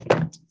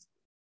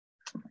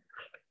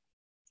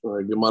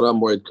Gemara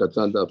Moed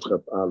Katan Daf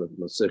Chaf Aleph,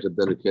 Masechet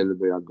dedicated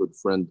by our good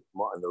friend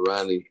Martin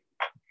Arani,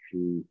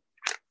 who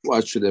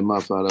watched the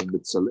Mafara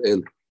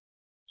B'Tzalel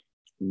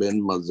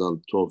Ben Mazal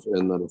Tov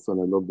En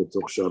Rafanalo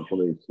B'Toch Shar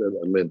Cholei said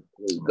Amen.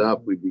 With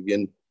Daf we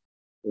begin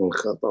on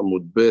Chaf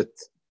Amud Bet,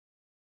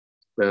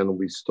 and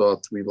we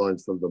start 3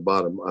 lines from the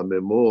bottom.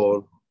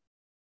 Amemor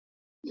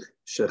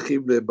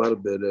Shachiv Le Bar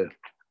Bereh.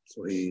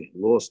 So he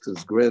lost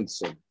his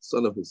grandson,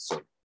 son of his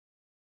son.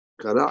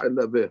 Kara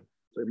Elaveh.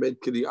 So he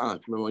made Kiriyah.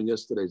 Remember on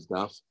yesterday's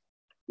daf?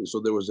 So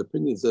there was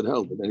opinions that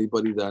held that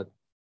anybody that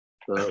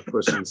a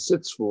person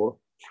sits for,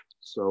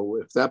 so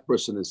if that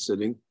person is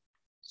sitting,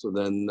 so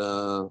then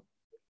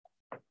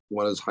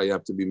one is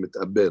hayab to be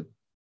mit'abed.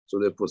 So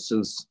therefore,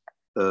 since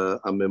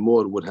a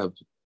memor would have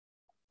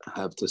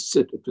to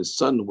sit if his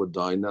son would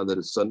die, now that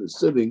his son is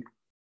sitting,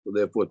 so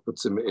therefore it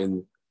puts him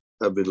in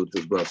avedut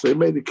as well. So he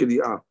made the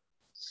Kiriyah.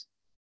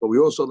 But we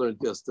also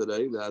learned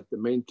yesterday that the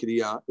main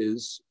Kiriyah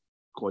is,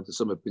 according to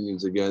some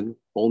opinions again,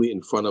 only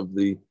in front of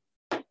the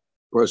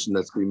person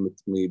that's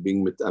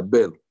being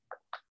mit'abel.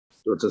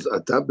 So it says,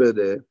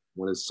 Atabere,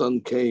 when his son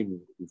came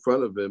in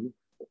front of him,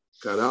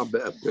 kara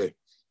be'apeh.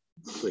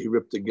 So he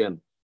ripped again.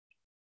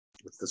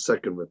 It's the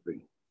second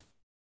ripping.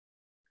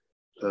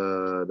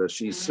 That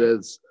she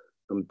says,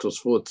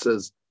 Tosfot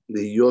says,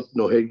 Lihiyot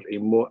noheg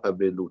imo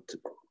abelut.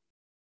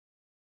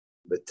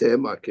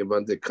 בתמה,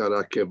 כיוון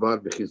דקרא כבר,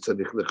 וכי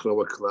צריך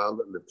לקרוא הכלל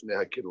לפני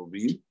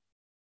הקירובים.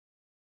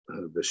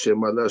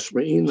 בשם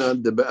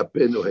להשמעינן דבאפה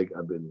נוהג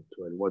אבלות.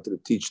 I wanted to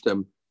teach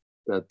them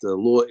that the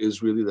law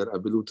is really that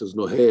abelut is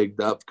noheg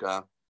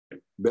davka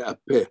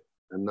be'apeh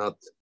and not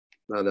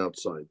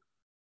outside,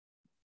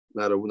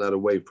 not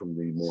away from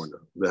the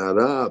mourner.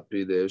 V'hara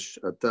pidesh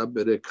ata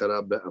bere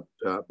kara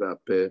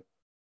be'apeh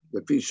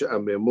לפי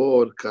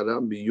שהממור קרא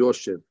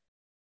מיושב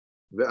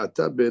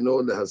ואתה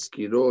בנו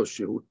להזכירו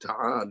שהוא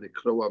טעה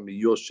לקרוא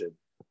מיושב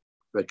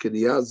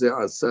והקריאה זה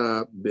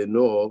עשה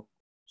בנו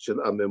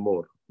של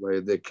הממור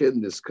וידי כן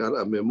נזכר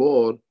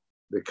הממור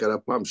וקרא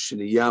פעם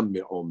שנייה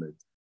מעומד.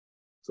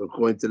 So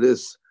according to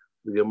this,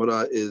 the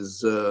Gemara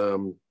is,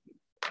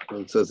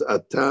 it says,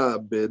 Ata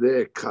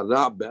bere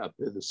kara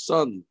be'apeh, the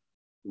son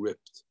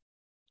ripped.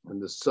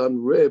 And the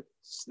son ripped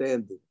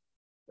standing.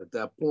 At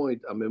that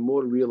point,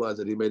 Amemor realized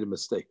that he made a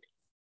mistake.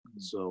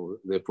 So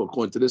therefore,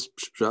 according to this,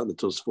 the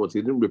Tosfot,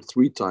 he didn't rip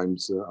 3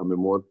 times,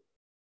 Amemor.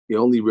 He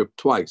only ripped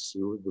twice.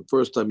 The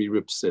first time he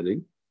ripped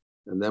sitting.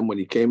 And then when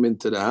he came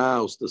into the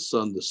house, the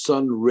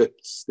son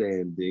ripped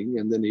standing.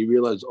 And then he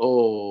realized,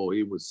 oh,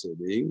 he was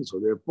sitting. So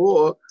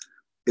therefore,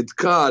 it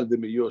cut the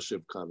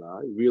Miyoshev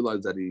Kara. He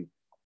realized that he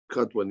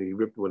cut when he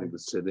ripped when he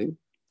was sitting.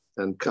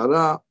 And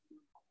Kara,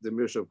 the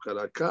Miyoshev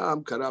Kara,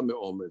 Kam, Kara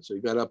Me'omed. So he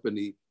got up and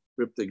he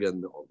ripped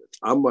again Me'omed.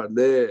 Amar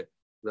le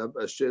Rav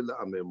Asher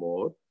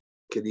Amemor,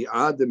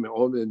 Kriyah de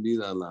Me'omed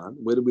Nilalan.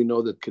 Where do we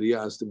know that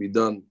Kriyah has to be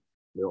done?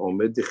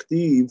 Me'omed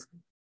Dichtiv,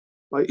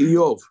 by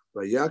Iyov.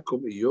 By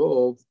Yaakov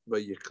Iyov,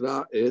 by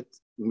Yikra et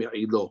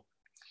Me'ilo.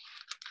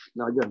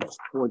 Now again, this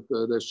point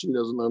that she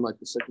doesn't learn like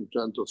the second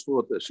Chantos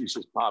fourth, that she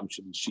says Pam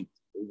Shemishit.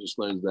 He just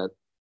learns that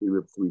he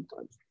ripped 3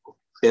 times.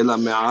 Ela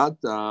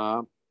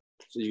Me'ata.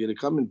 So you're going to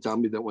come and tell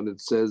me that when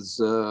it says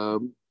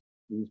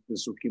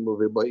Pesukim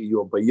by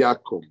Iyov, by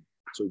Yaakov.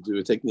 So if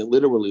you're taking it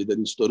literally, then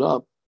he stood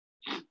up.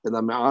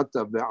 Ela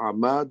Me'ata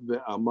ve'amad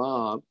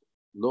ve'amar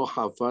lo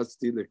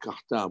hafazti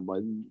lekachta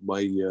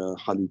by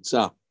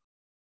halitza.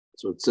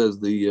 So it says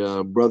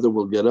the brother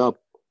will get up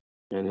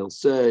and he'll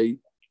say,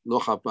 Lo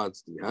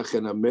hafatzti.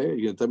 Hachenameh.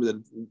 You're going to tell me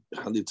that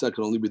halitza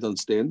can only be done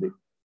standing?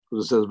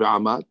 Because it says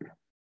ve'amad.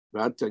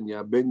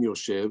 Ve'atanya ben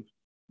yoshev,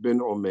 ben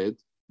omed,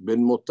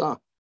 ben mota.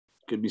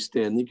 Could be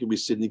standing, could be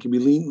sitting, could be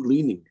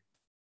leaning.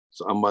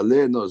 So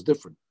amaleh, no, it's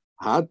different.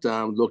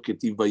 Hatam lo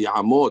ketiv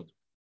vayamod,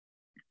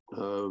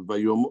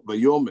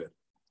 vayomer,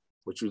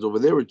 which was over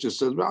there. It just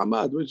says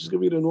ve'amad, which is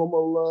going to be the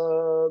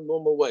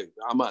normal way.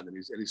 Ve'amad, and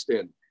he's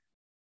standing.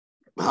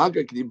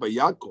 Haga ketiv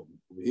vayakom.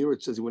 Over here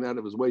it says he went out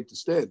of his way to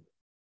stand.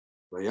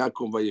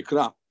 Vayakom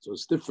vayikra. So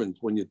it's different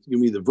when you give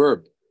me the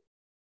verb.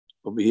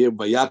 Over here,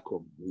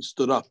 vayakom, he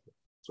stood up.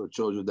 So it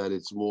shows you that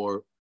it's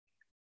more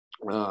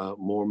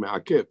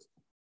me'akev.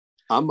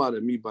 Amar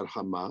mi bar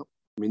Hama,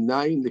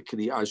 minayin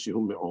lekriya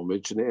shehu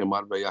me'omed,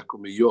 shne'emar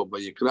vayakom Iyov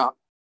vayikra.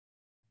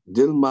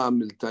 Dilma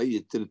miltai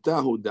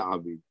yitirtahu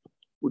da'avid.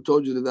 Who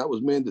told you that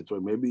was mandatory?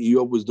 Maybe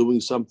Iyov was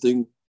doing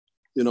something,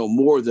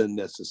 more than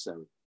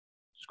necessary.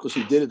 Because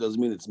he did it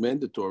doesn't mean it's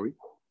mandatory.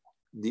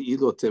 The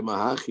ilo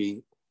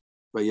temahachi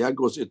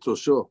vayagos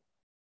etrosho.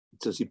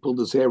 It says he pulled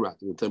his hair out.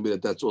 You tell me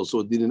that that's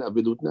also a din in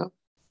avedut now?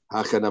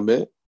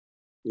 Hachanameh.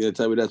 You're going to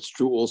tell me that's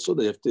true also?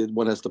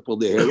 One has to pull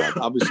their hair out?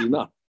 Obviously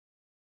not.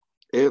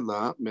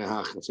 Ela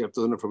mehachas. You have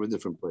to learn it from a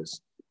different place.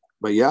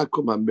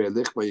 Vayakum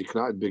hamelech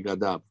vayikra et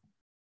begadav.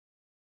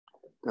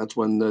 That's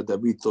when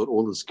David thought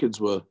all his kids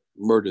were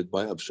murdered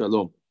by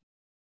Avshalom.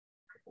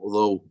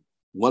 Although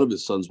one of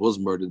his sons was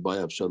murdered by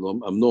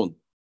Avshalom, Amnon.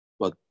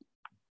 But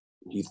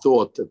he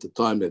thought at the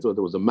time, they thought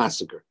there was a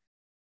massacre.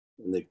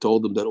 And they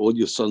told him that all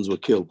your sons were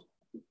killed.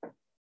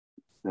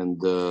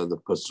 And the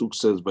Pasuk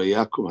says,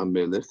 Vayakum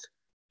hamelech.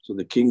 So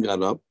the king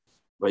got up,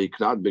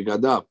 vayikrat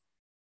begadav.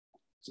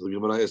 So the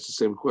Gemara asked the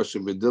same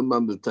question.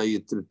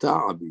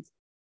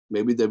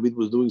 Maybe David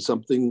was doing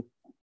something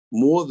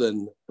more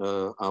than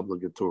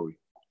obligatory.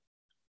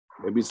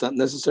 Maybe it's not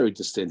necessary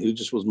to stand. He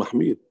just was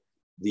mahmir.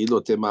 We're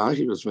not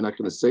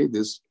going to say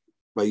this.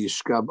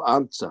 Vayishkab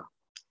arza.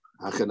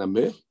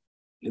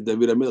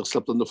 David HaMelech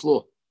slept on the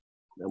floor.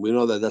 And we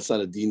know that that's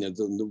not a din.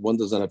 One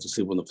does not have to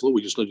sleep on the floor.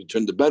 We just know you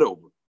turn the bed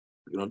over.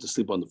 You don't have to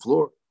sleep on the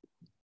floor.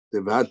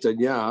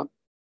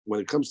 When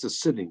it comes to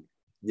sitting,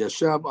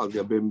 Yashab al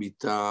gabe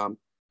mita,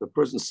 the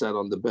person sat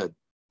on the bed.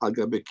 Al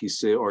gabe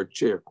kiseh or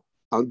chair.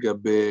 Al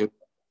gabe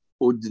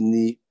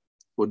odaini.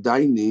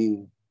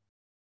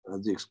 How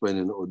do you explain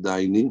in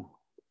odaini?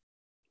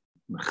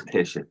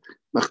 Machteshet.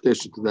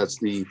 That's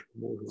the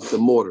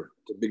mortar,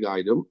 the big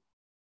item.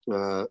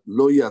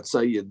 Lo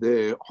yatsa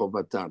yedeh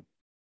chovatan.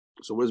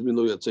 So what does mean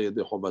lo yatsa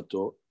yedeh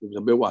chovato?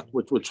 What?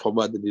 Which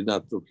chovat did he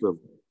not fulfill?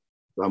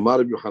 Amar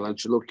Rabbi Yochanan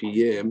shelo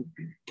kiyem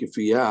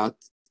kifiyat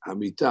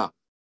hamita.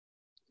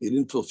 He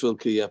didn't fulfill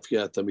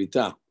kifiyat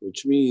hamita,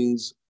 which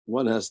means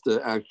one has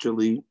to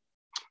actually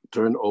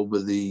turn over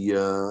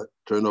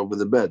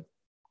the bed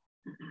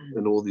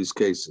in all these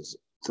cases.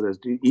 So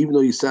that even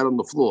though you sat on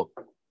the floor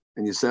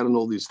and you sat on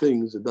all these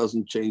things, it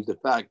doesn't change the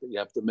fact that you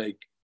have to make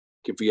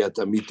kifiyat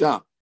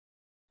hamita.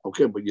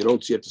 Okay, but you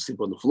don't see you have to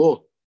sleep on the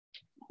floor.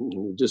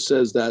 It just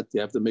says that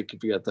you have to make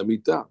kifiyat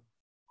hamita.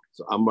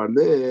 So Amar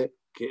le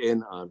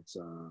ke'en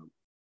arza.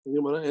 The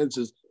Gemara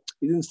answers,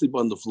 he didn't sleep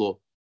on the floor.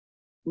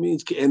 It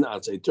means ke'en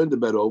arza. He turned the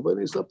bed over and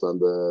he slept on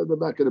the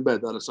back of the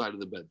bed, on the side of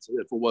the bed. So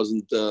therefore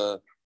wasn't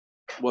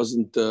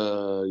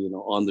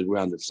on the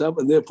ground itself.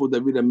 And therefore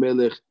David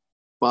HaMelech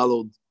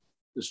followed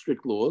the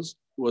strict laws.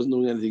 He wasn't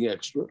doing anything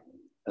extra.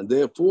 And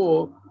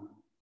therefore,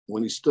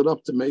 when he stood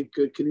up to make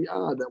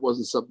Kiriyah, that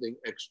wasn't something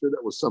extra,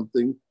 that was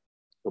something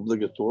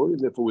obligatory.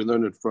 Therefore, we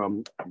learn it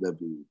from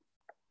David.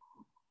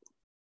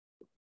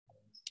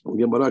 And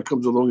Gemara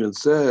comes along and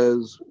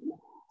says,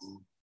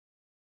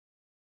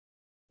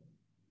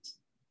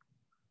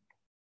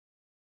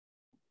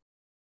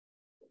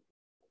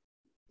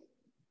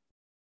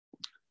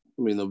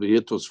 over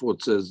here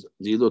Tosfot says,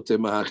 Dilo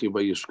temahachi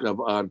vayishkav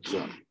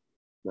arza.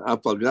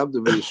 Ve'af al gav de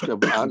vayishkav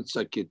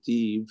arza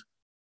ketiv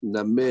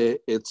name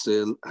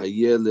etzel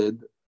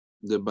hayeled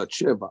de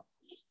Batsheva.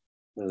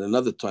 And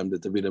another time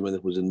that David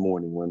HaMelech was in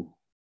mourning when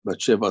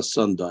Batsheva's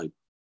son died,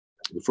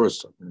 the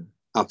first son.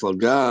 Af al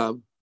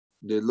gav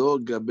de lo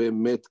gabe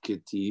met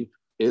ketiv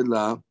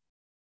ela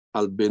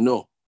al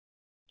beno.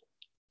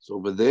 So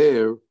over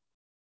there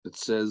it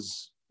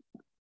says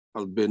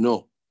al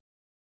beno.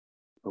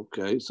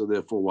 Okay, so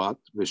therefore what?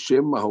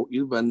 V'shem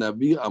ma'ho'il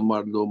v'navi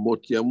amar lo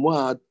mot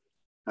yamuat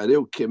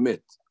areu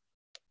kemet,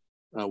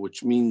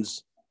 which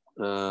means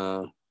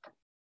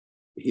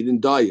he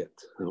didn't die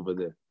yet over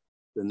there.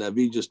 The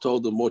Navi just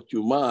told him mot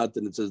yumat,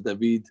 and it says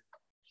David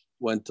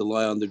went to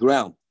lie on the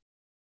ground.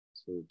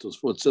 So it was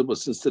for Tzibah,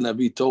 since the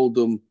Navi told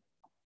him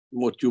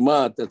mot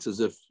yumat, that's as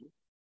if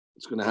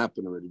it's going to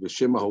happen already.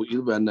 V'shem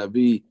ma'ho'il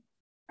v'navi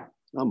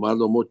amar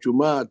lo mot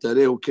yumat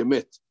areu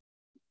kemet.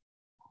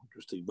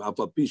 Interesting.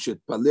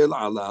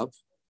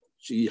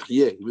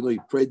 Even though he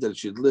prayed that it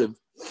should live,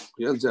 so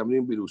you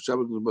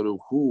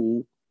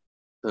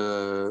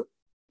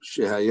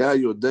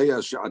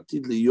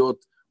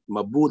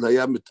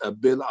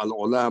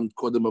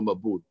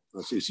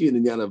see in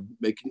Inyan of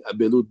making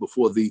abelut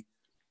before the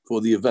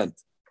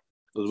event.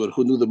 Because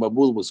who knew the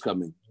mabul was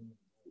coming?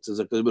 It says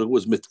that who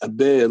was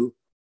mitabel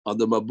on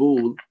the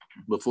mabul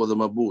before the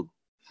mabul.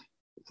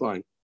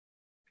 Fine.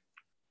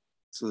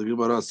 So the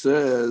Gemara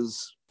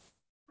says,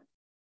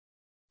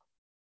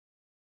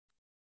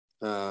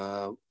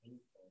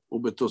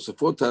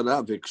 ובתוספות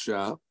הרב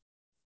הקשה,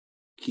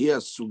 כי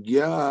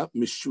הסוגיה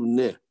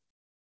משונה.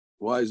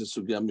 Why is the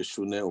סוגיה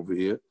משונה over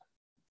here?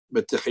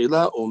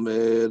 בתחילה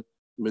אומר,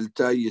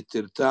 מלתה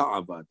יתרתה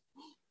עבד.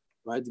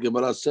 Right, the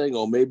Gemara is saying,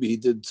 oh, maybe he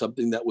did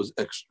something that was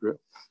extra.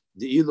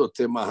 דאילו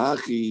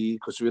תמהכי,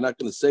 because we're not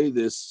going to say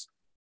this,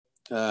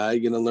 how are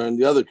you going to learn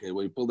the other case,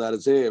 where he pulled out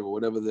his hair, or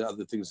whatever the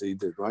other things that he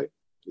did, right?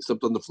 He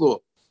slept on the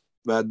floor.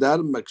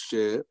 והדר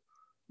מקשה,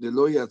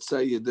 דלא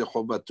יצא ידי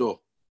חובתו.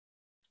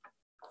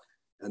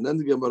 And then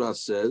the Gemara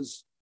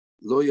says,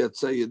 "Lo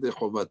yatsa yedei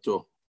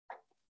chovato,"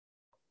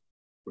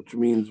 which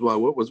means why?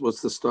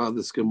 What's the start of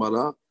this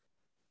Gemara?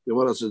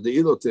 Gemara says,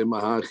 "De'ilo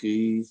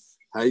temahachi."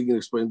 How are you going to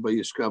explain by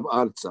Yishkav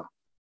Arza?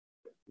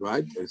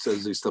 Right? It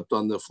says he slept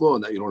on the floor,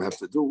 and that you don't have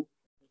to do.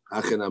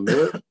 Hachen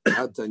amer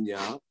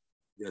hatanya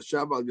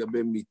yashav al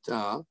gabe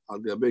mita al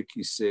gabe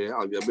kiseh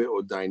al gabe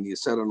odain. He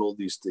sat on all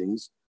these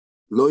things.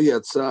 Lo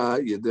yatsa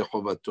yedei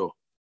chovato.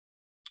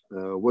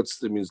 What's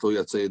the means? Lo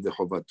yatsa yedei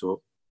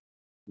chovato.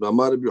 And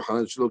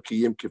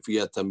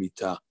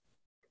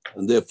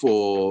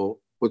therefore,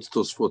 what's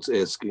Tosfot's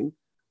asking?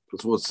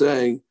 Tosfot's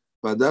saying,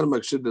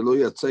 let's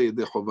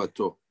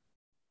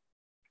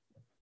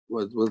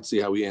see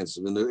how he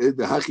answers.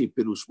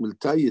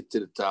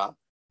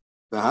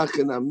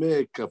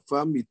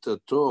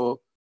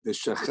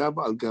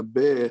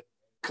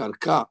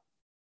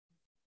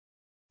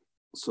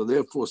 So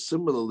therefore,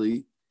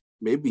 similarly,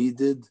 maybe he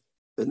did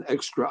an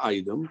extra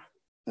item,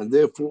 and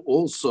therefore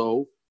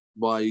also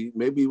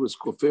maybe he was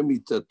kofeh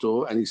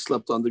mitato and he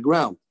slept on the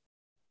ground.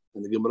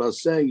 And the Gemara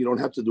is saying you don't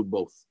have to do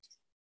both.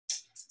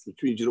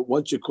 Which means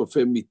once you're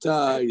kofeh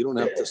mitah, you don't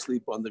have to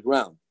sleep on the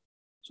ground.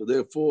 So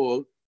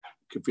therefore,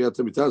 kefiyat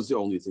mitah is the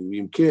only thing.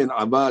 Which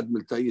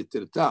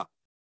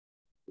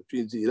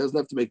means he doesn't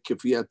have to make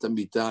kefiyat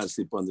mitah and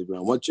sleep on the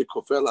ground. Once you're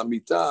kofeh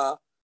mitah,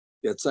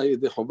 yatzah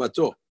yedei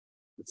chovato.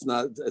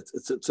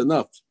 It's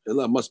enough.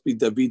 Ella must be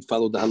David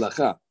followed the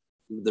halacha.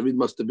 David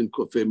must have been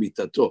kofeh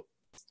mitato.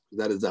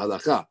 That is the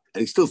halacha.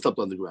 And he still slept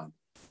on the ground.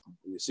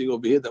 And you see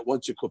over here that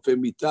once you kofeh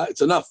mitah,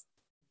 it's enough.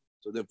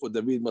 So therefore,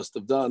 David must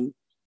have done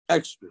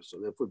extra. So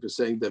therefore, if you're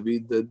saying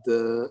David did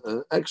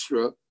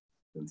extra,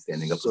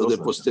 standing up so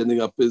therefore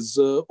standing up is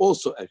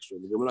also extra.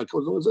 The Gemara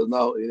comes along and says,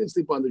 no, he didn't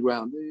sleep on the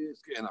ground.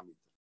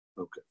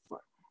 Okay, fine.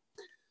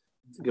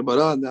 The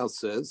Gemara now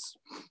says,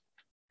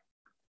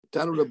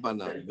 Tanu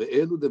Rabbanan,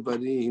 ve'elu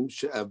devarim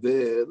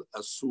she'avel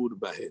asur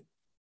bahem.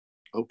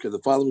 Okay, the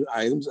following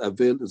items,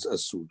 avel is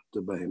asur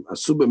bahem.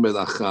 Asur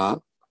b'melacha,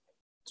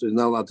 so he's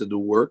not allowed to do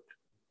work.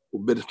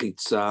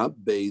 Uberchitza,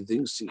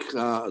 bathing.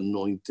 Sicha,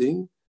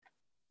 anointing.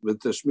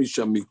 V'tashmish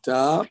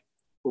hamitah.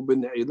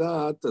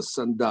 Ubene'ilat, a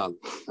sandal.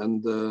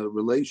 And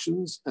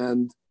relations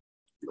and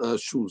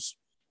shoes.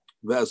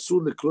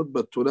 Ve'asur lekrot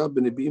b'torah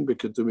b'nebi'im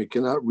b'ketum. You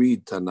cannot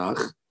read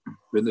Tanakh.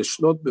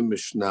 Ve'neshnot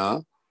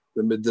b'mishnah.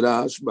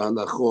 במדרש,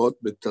 בהלכות,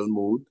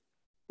 בתלמוד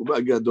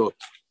ובאגדות.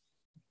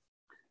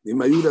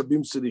 אם היו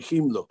רבים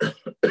צריכים לו,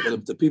 but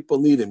if the people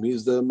need him,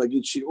 he's the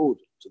Magid Shi'ur,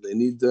 so they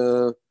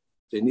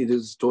need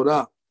his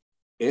Torah.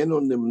 אינו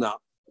נמנע,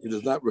 he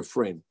does not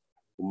refrain.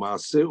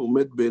 ומעשה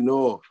עומד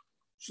בינו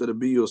של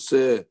רבי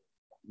יוסי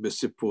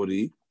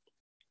בסיפורי,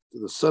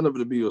 the son of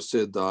Rabbi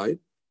Yosef died,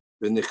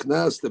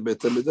 ונכנס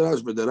לבית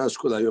המדרש ודרש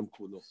כל היום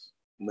כולו.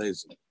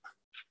 Amazing.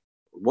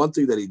 One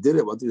thing that he did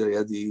it, one thing that he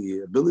had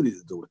the ability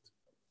to do it.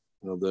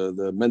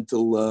 The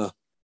mental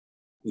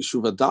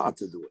yeshuva da'at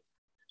to do it.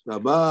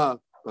 Rabba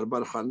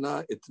Bar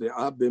Hana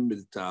itre'a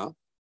b'milta.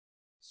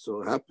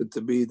 So it happened to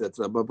be that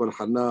Rabba Bar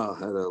Hana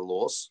had a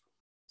loss.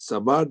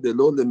 Sabar de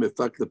lo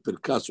lemefak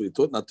lepirka. So he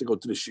thought not to go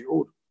to the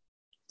shi'ur,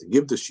 to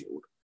give the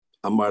shi'ur.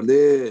 Amar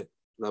le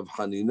Rav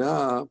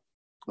Hanina,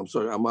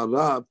 Amar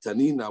Rav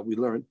Tanina, we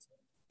learned,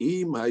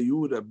 Im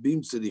hayu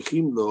rabim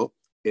tzrichim lo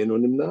eno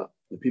nimna.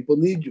 The people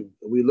need you.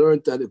 We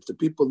learned that if the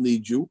people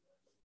need you,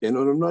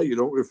 eno nimna, you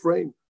don't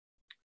refrain.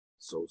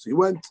 So he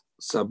went,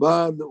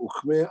 Sabad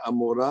Uchme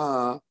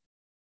Amora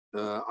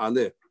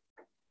Ale.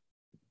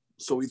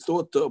 So he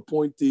thought to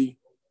appoint the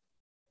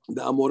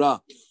Amora.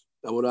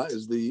 The Amora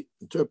is the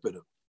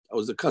interpreter. That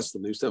was the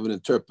custom. They used to have an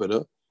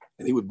interpreter,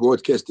 and he would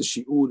broadcast the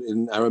Shi'ur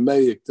in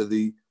Aramaic to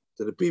the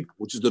people,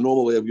 which is the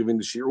normal way of giving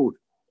the Shi'ur.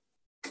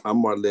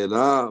 Amar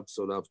Le,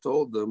 so Rav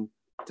told them,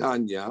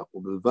 Tanya,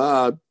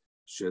 Ubelvad,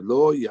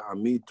 Shelo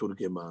Ya'ami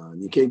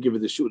Turgeman. You can't give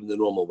it the Shi'ur in the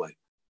normal way.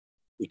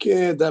 You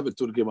can't have a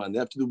turgeman. They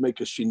have to make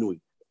a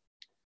shinui.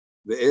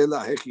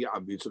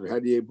 So how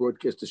do you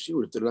broadcast the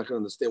shiur if they're not going to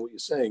understand what you're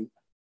saying?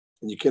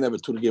 And you can't have a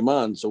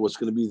turgeman. So what's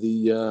going to be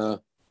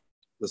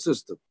the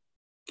system?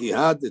 His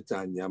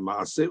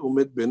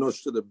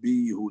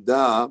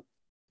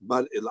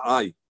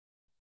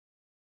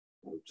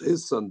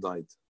son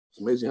died. It's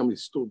amazing how many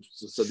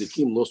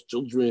tzaddikim lost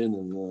children,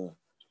 and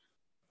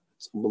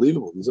it's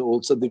unbelievable. These are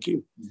all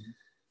tzaddikim.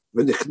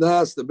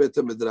 V'nichnas the Bet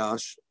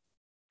HaMidrash.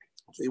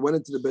 So he went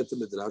into the Beit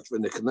HaMidrash,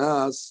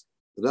 v'nechnas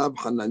Rav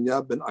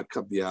Hananya ben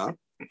Akabya,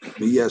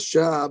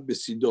 v'yasha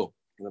b'sido.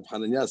 Rav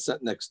Hananya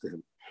sat next to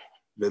him.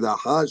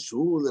 V'lahash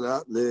hu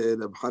Rav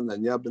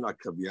Hananya ben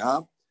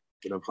Akabya,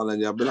 Rav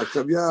Hananya ben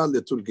Akabya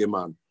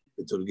leturgeman.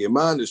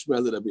 Leturgeman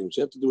Ishmael Rabim. So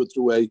you have to do it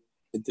through a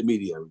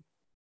intermediary.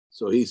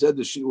 So he said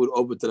the shiur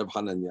over to Rav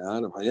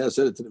Hananya. Rav Hananya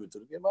said it to the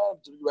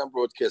Turgeman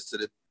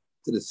broadcasted it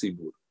to the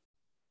Sibur.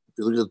 If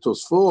you look at the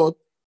Tosfot,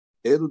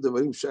 Eru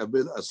devarim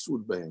she'abel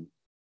asur b'hem.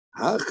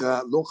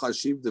 Hacha lo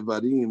chashiv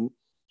devarim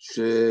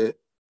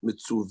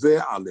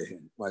she'mitzuve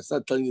alehem. It's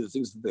not telling you the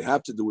things that they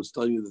have to do. It's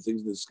telling you the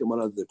things that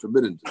Gemara they're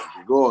forbidden to.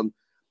 You go on,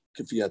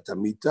 kefiyat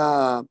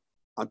hamita,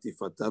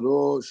 atifat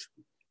harosh,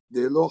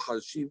 de lo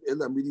chashiv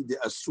ela mili de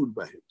asur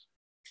b'hem.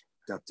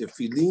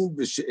 Tefillin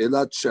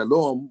v'she'elat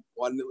shalom.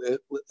 One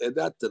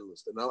that the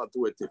list. They're not allowed to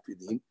wear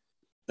tefillin,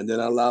 and they're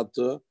not allowed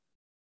to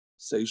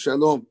say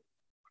shalom.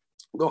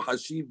 No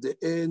hashiv the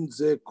end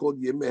ze kol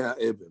yemei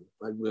ha'evel.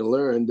 Like we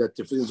learned that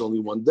tefillin is only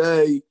one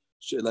day.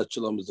 She'elat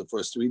shalom is the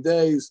first 3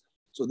 days.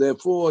 So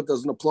therefore, it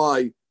doesn't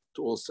apply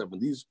to all 7.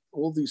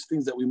 All these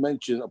things that we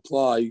mentioned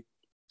apply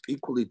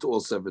equally to all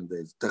 7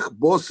 days.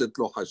 Tachboset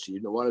lo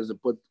hashiv. Now, why does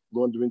it put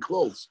laundering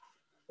clothes?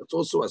 That's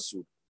also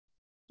asur.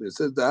 So it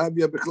says the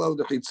habya b'chlal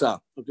dechitza.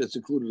 Okay, it's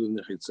included in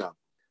the chitza.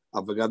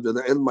 Avagad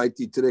the el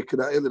mighty tere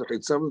k'ra'el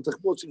dechitza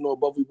v'tachboset. You know,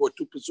 above we brought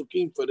 2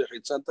 pesukim for the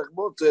chitza and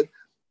tachboset.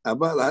 Fine.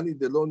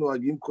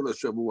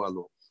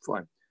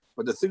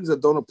 But the things that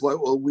don't apply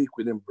all week,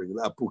 we didn't bring.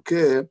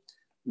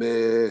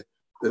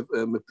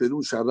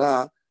 מפירוש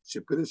הרע,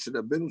 שפירוש של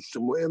רבנו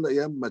שמואל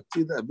היה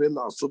מטיל אבל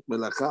לעשות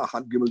מלאכה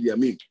 1 ג'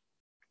 ימים.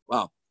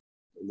 Wow.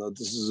 Now,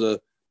 this is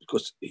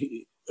because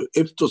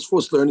if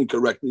Tosfos learning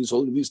correctly, he's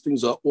holding these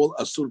things are all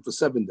asur for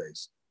 7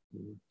 days.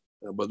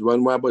 But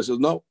one rabbi says,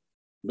 no,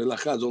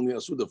 Melacha is only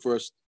asur the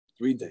first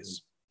 3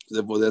 days.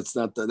 Therefore, that's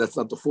not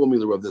the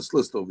formula of this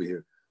list over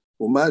here.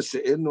 Now,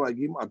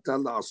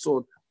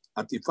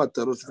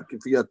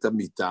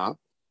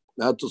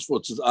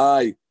 Tosfos says,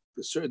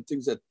 there's certain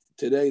things that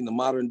today in the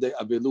modern day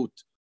Avilut,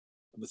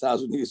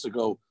 1,000 years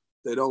ago,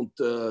 they don't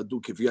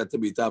do kifiyat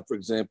tamita, for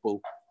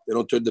example. They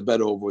don't turn the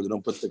bed over. They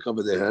don't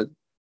cover their head.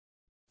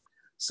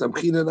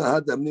 Samchina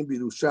nahad amnim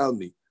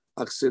birushalmi.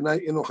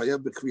 Aksenai eno chayav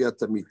b'kfiyat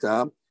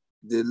tamita.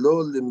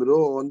 Delo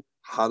limron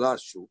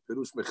harashu.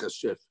 Perush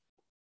mechashef.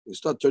 You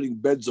start turning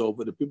beds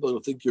over, the people will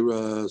think you're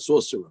a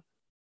sorcerer.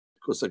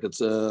 Because like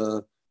it's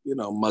a,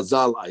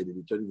 mazal item.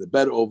 You're turning the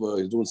bed over,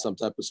 he's doing some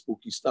type of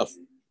spooky stuff.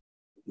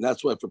 And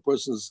that's why if a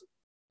person's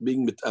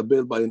being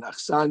mitabel by an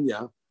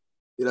achsanya,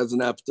 he doesn't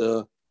have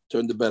to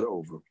turn the bed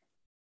over.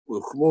 We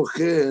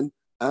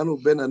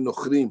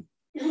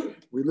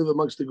live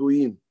amongst the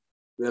goyim.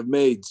 We have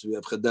maids, we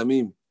have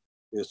chadamim.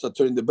 You start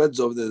turning the beds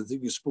over, they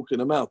think you're spooking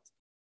them out.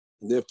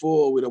 And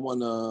therefore, we don't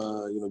want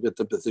to, get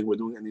them to think we're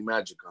doing any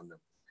magic on them.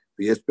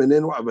 Because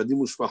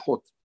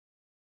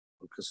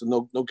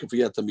no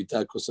kifiyat tamita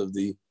because of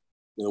the,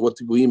 what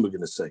the goyim are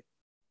going to say.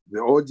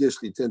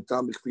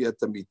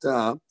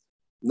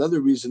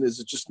 Another reason is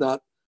it's just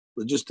not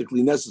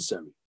logistically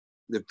necessary.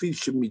 If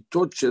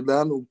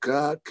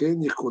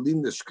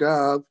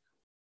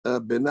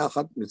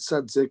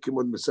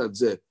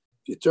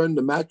you turn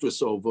the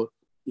mattress over,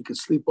 you can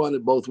sleep on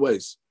it both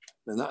ways.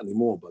 Now, not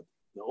anymore, but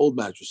the old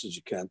mattresses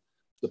you can.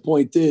 The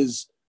point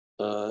is,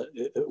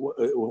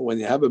 when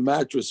you have a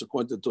mattress,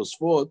 according to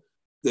Tosfot,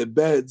 their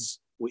beds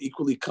were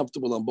equally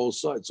comfortable on both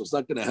sides. So it's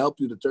not going to help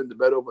you to turn the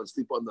bed over and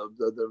sleep on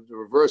the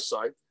reverse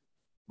side.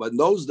 But in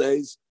those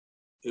days,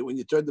 when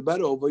you turn the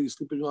bed over, you're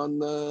sleeping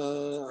on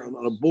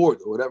a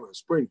board or whatever, a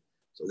spring.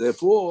 So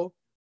therefore,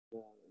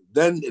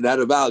 then it had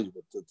a value,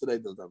 but today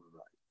it doesn't have a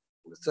value.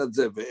 לצד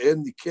זה,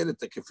 ואין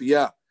ניכרת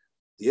הכפייה,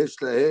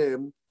 יש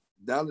להם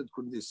ד'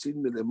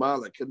 קונדסין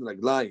מלמעלה, כן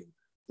רגליים,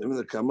 זה מן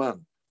הקמן,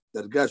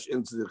 דרגש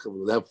אין צריך,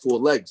 they have 4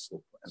 legs,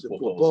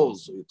 4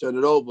 poles, so you turn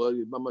it over,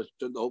 you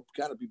turn the whole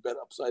canopy bed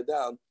upside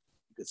down,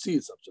 you can see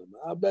it's upside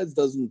down. Our bed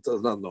does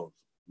not know.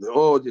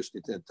 ועוד יש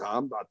ניתן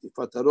טעם,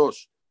 בעטיפת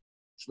הראש,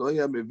 שלא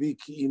היה מביא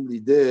כי אם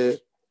לידי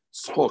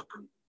צחוק.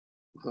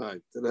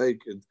 Today,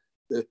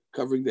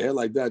 covering the hair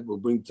like that will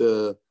bring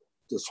to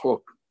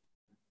צחוק.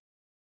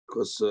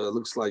 Because it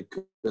looks like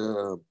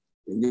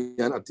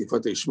Inyan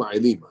Atifat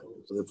Ishmaelim.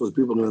 So therefore the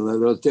people are going to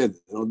understand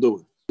it. They don't do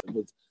it.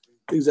 But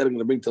things that are going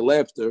to bring to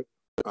laughter,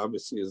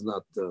 obviously, is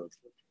not.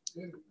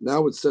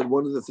 Now it said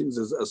one of the things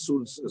is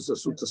asur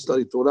to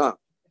study Torah.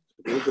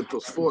 Look at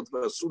Tosfot,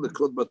 but asur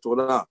lekrot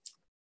b'Torah.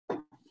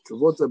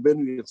 Tovot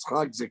Rabbeinu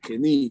Yitzchak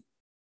Zekeni.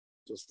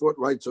 Tosfot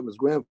writes from his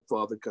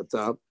grandfather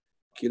Katav.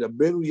 Ki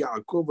Rabbeinu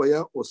Yaakov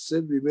haya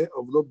osel b'mei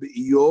avlo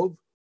b'Iyov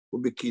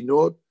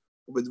u'b'kinot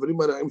u'b'dvarim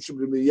hara'im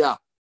sheb'Miyah.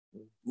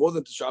 More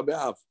than Tisha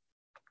B'Av.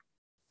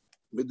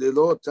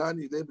 Midelo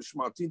Tani Le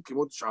B'Shmatin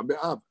Kimo Tisha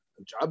B'Av.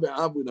 And Tisha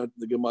B'Av, we know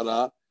the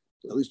Gemara,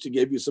 at least he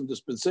gave you some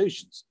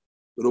dispensations.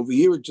 But over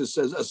here it just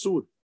says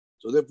Asur.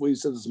 So therefore he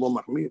says it's more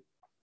Mahmir.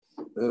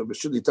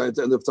 B'Shuli Tani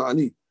to end of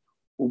Ta'ani.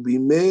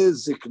 Ubime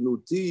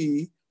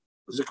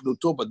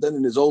Ziknuto, but then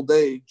in his old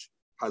age,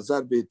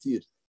 Hazar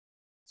Be'etir.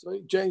 So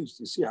he changed.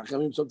 You see,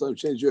 Hakamim sometimes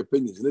change your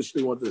opinions.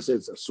 Initially he wanted to say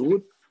it's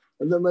Asur.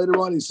 And then later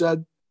on he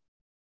said,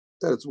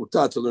 that it's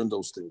mutar to learn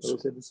those things. So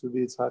this would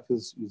be Yitzhak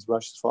is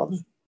Rashi's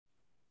father?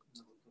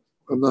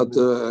 I'm not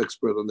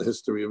expert on the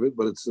history of it,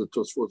 but it's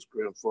Tosfot's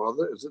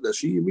grandfather. Is it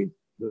Rashi, you mean?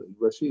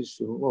 Rashi's,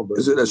 no, but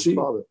is it Rashi?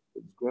 Father.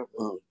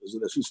 Is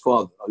it Rashi's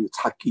father? Oh,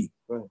 Yitzhaki.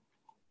 Right.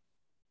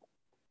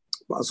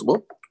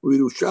 Possible.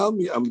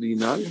 Yerushalmi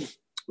Amrinan.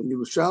 In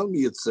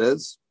Yerushalmi it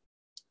says,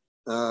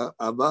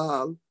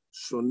 Aval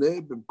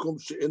Shoneh B'mkom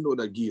She'eno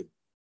Ragil.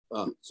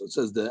 So it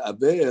says the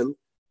Avel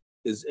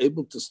is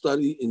able to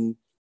study in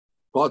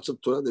parts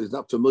of Torah that he's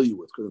not familiar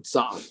with, because it's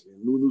Sa'ad.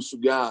 New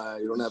Sugah,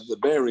 you don't have the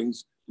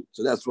bearings,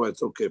 so that's why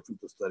it's okay for you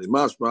to study.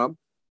 Mashma,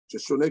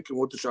 Sheshoneh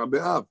K'mot Tisha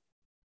B'Av,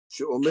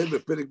 She'omer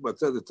B'Perek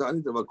B'Atzad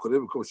Ta'anit, Aval Koreh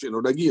B'mkom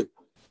She'eno Ragil.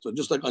 So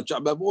just like on Tisha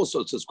B'Av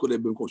also, it says Koreh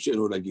B'mkom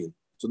She'eno Ragil.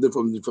 So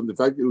therefore, from the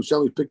fact that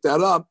Yerushalmi picked that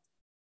up,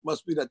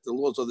 must be that the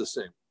laws are the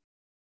same.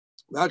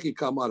 Naki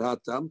Kamar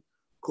Hatam,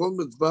 Kol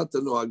Mitzvat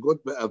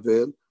Noagot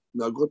Be'avel,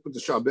 Noagot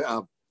B'Tisha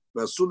B'Av,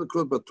 V'asur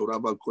L'krot B'Torah,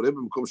 Aval Koreh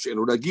B'mkom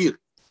She'eno Ragil.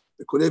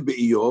 Koreh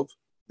B'Iyov,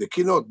 the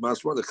kinot,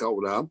 Mashma the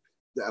Chaura,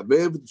 the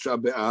Abev Tisha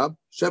B'Av,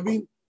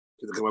 Shavin,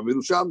 the Chama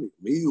Yerushalmi.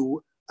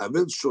 Miyu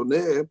Avel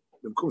Shoneh,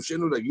 B'mkom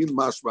She'eno Ragil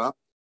Mashma,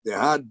 the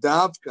Had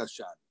Dav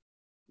Kashan.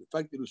 The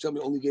fact that Yerushalmi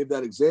only gave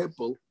that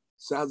example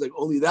sounds like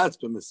only that's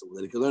permissible,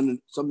 that he can learn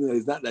something that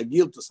he's not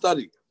Ragil to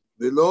study.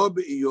 V'lo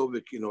B'Iyov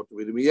the kinot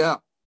v'Yirmiyah.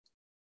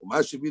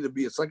 U'ma Shevi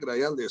Rabbi Yitzchak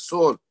Raya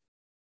Le'Sor.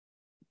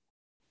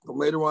 From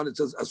later on it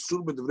says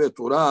Asur B'Divrei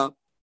Torah,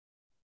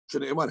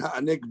 Shene'emar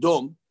Ha'anek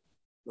Dom.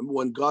 Remember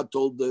when God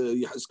told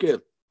Yehezkel,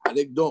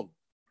 Anek Dom,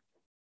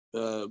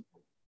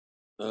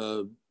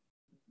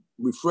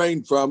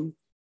 refrain from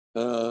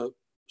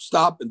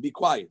stop and be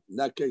quiet. In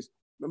that case,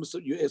 remember, so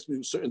you asked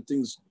me certain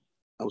things.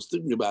 I was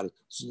thinking about it.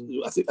 So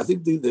I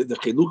think the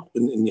chiluk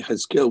in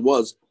Yehezkel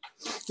was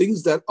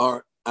things that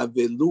are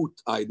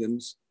avelut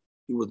items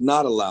he was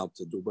not allowed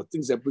to do, but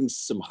things that bring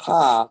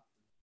simcha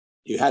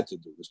he had to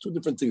do. There's two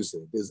different things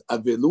there. There's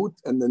avelut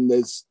and then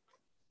there's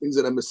things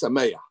that are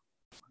mesameya.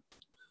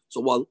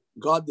 So while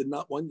God did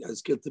not want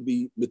Yehezkel to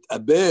be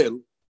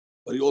mitabel,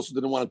 but he also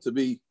didn't want it to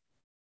be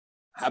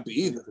happy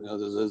either. You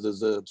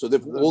know, so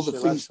therefore all the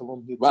things,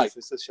 right?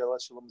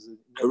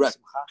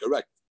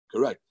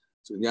 Correct.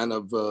 So in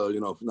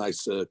the of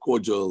nice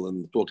cordial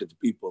and talking to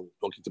people.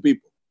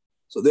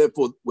 So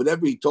therefore,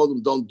 whatever he told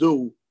them don't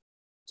do.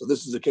 So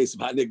this is a case of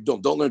hanik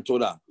don't learn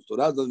Torah.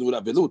 Torah doesn't do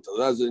avilut.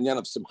 Torah is in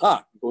of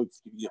simcha.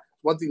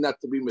 One thing not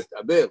to be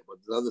mitabel, but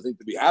another thing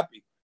to be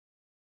happy.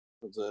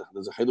 There's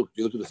a haluk. If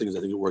you look at the things,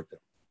 I think it worked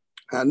out.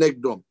 Hanik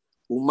dom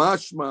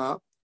umashma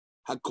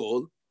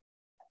hakol.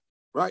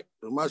 Right,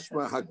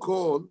 umashma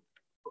hakol.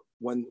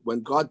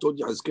 When God told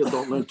Yehezkel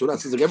don't learn Torah,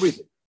 it's like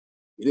everything.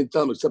 He didn't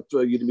tell him except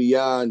for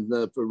Yirmiyah and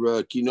for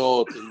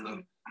Kinot.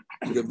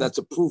 And that's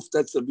a proof.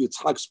 That's the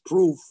Yitzhak's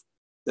proof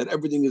that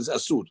everything is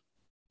asur.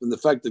 And the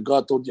fact that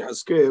God told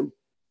Yehezkel,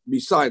 be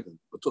silent.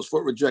 But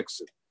Tosfot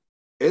rejects it.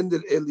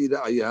 Ended Eli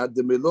Ra'ayah,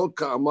 the Melot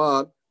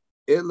Ka'amar,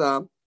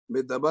 Ela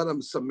Medabar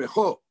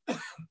Samecho.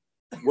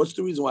 What's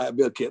the reason why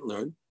Abel can't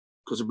learn?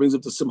 Because it brings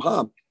up the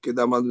Simcha.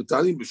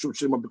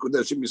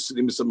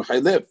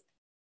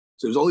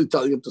 So he's only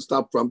telling him to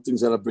stop from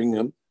things that are bringing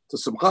him to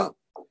Simcha.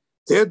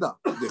 תדע,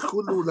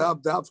 דחולו לאו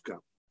דווקא,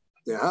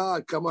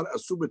 דהה כמר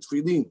אסור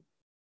בתפילין,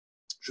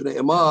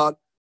 שנאמר,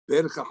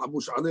 פרח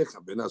החמוש עליך,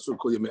 בין אסור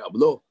כל ימי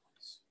אבלו.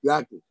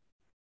 Exactly.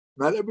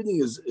 Not everything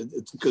is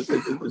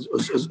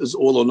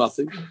all or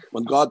nothing.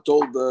 When God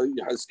told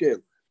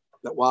Yehezkel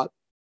that what?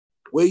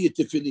 Wear your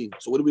tefillin.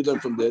 So what do we learn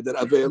from there? That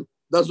Avel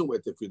doesn't wear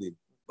tefillin.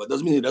 But it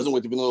doesn't mean he doesn't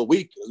wear tefillin all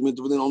week. It doesn't mean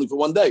tefillin only for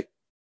one day.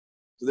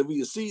 So then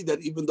you see that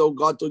even though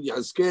God told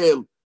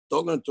Yehezkel,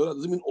 don't learn Torah,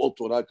 doesn't mean all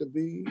Torah could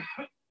be,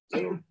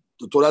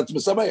 the Torah is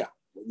Mesameya.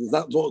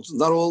 It's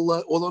not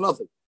all or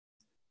nothing.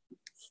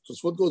 So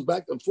it's what goes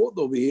back and forth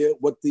over here,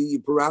 what the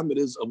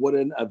parameters of what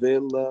an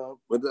Avel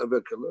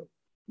can learn.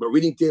 But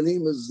reading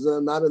Tehillim is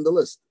not in the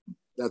list.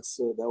 That's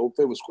the old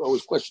famous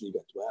always question you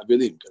get.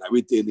 Avelim, can I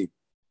read Tehillim?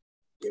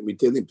 Can't read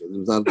Tehillim.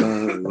 Tehillim is not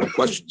no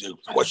questions.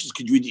 Questions,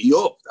 could you read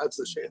Eov? That's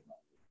the shame.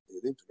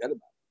 Tehillim, forget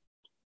about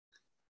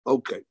it.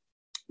 Okay.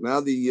 Now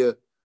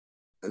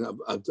and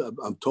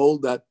I'm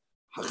told that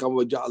Hacham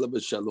V'Ja'ala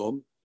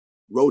B'Shalom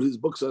wrote his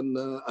books on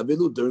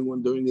Avilut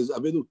during his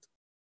Avilut.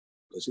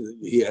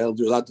 He held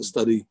you allowed to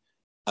study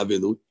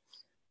Avilut.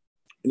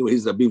 Anyway,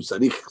 he's Rabim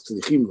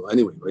Sarichim.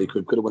 Anyway, he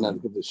could have went out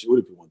and give the shiur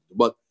if he wanted to.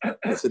 But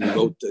I said he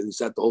wrote, he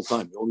sat the whole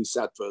time. He only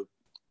sat the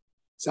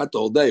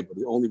whole day, but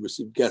he only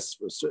received guests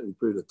for a certain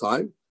period of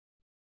time.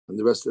 And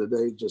the rest of the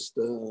day just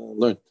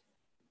learned.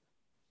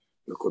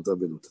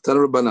 Tana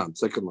Rabbanan,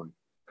 second line.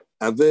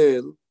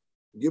 Avel,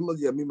 Gimel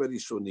Yamim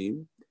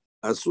Arishonim,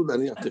 Asul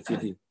Laniach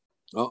Tefillin.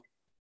 Oh.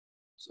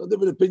 So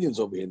different opinions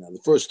over here now.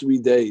 The first 3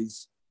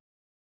 days,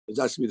 it's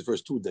actually the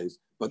first 2 days,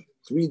 but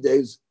 3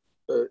 days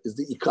is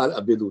the Ikar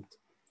Abilut.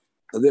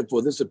 And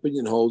therefore, this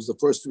opinion holds the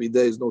first 3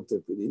 days, no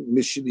tefillin.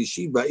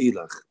 Mishlishi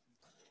ba'ilach.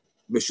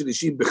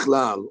 Mishlishi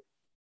bichlal.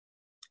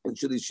 And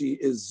shlishi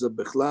is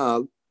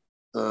bichlal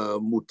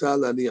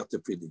mutal aniyat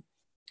tefillin.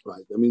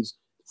 Right. That means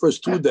the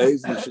first 2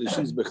 days, Mishlishi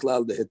is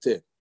bichlal the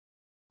heter.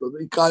 So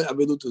the Ikar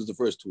Abilut is the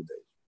first 2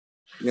 days.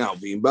 Now,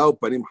 v'imbao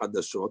parim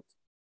hadashot.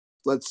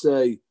 Let's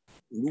say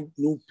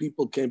new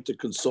people came to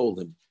console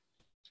him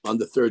on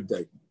the third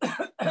day.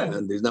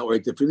 And he's not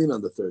wearing tefillin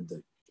on the third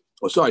day.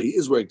 Oh, sorry, he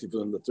is wearing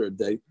tefillin on the third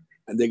day.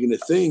 And they're going to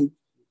think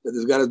that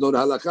this guy doesn't know the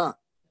halakha.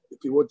 If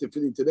he wore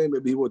tefillin today,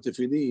 maybe he wore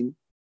tefillin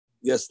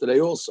yesterday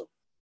also.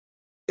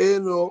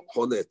 Eno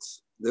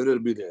choletz. They'll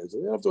be there. So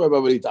you don't have to worry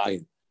about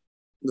Baritayin.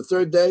 The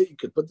third day, you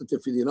could put the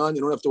tefillin on.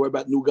 You don't have to worry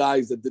about new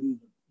guys that didn't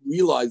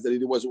realize that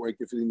he wasn't wearing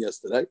tefillin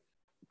yesterday.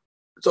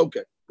 It's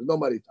okay. There's no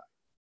Baritayin.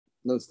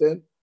 You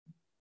understand?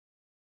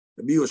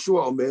 Rabbi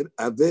Yoshua Omer,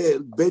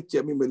 Avel bet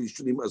yamim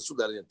erishonim asur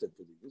laniach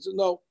tefillin. He said,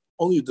 no,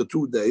 only the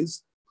 2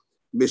 days.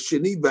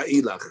 B'sheni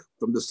va'ilach,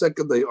 from the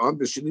second day on,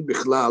 b'sheni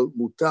bichlal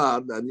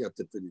mutar laniach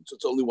tefillin. So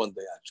it's only 1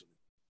 day actually.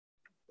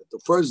 But the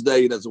first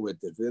day he doesn't wear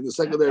tefillin. The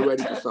second day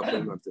ready to stop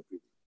wearing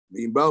tefillin.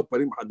 V'imbao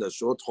parim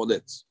hadashot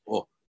choletz.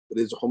 Oh,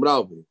 there is a chumrah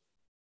over here.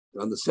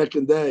 On the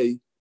second day,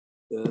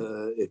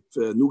 if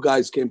new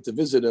guys came to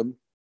visit him,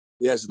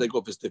 he has to take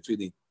off his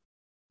tefillin.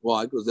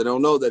 Why? Because they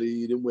don't know that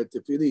he didn't wear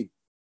tefillin.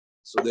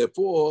 So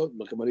therefore,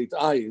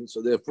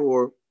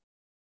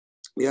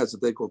 he has to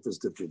take off his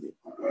tefillin.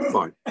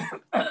 Fine.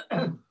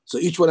 So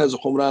each one has a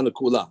chumrah and a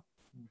kula.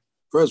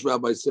 First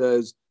rabbi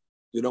says,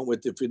 you don't wear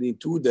tefillin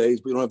 2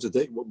 days, but you don't have to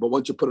take, but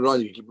once you put it on,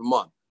 you can keep them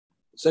on.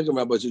 The second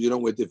rabbi says, you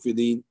don't wear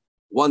tefillin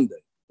 1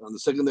 day. On the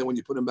second day, when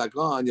you put them back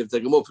on, you have to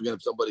take them off again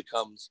if somebody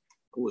comes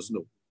who was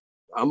new.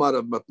 Amar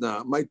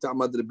Matna, my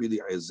ta'amad Rabbi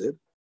Eliezer.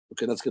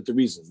 Okay, let's get the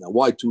reasons. Now,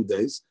 why 2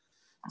 days?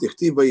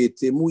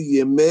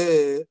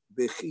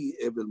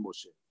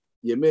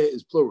 Yemeh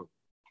is plural.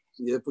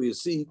 So therefore, you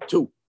see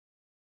two.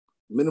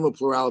 Minimum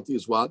plurality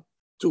is what?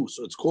 Two.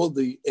 So it's called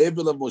the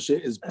Evil of Moshe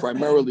is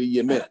primarily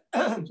Yemeh.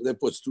 So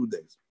therefore, it's 2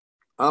 days.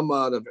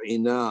 Amar Rav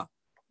Ina,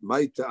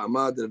 Maita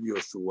Amad Rav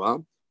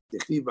Yoshua,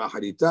 Techtiv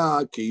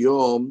Harita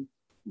Kiyom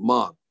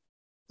Mar.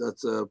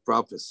 That's a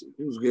prophecy.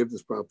 Who gave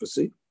this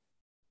prophecy?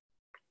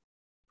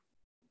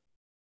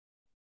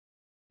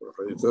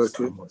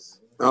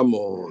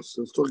 Amos.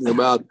 It's talking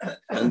about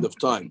end of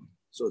time.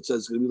 So it says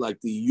it's going to be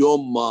like the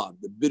Yom Ma,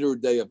 the bitter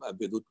day of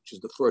Avilut, which is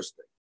the first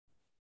day.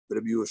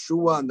 Rabbi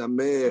Yoshua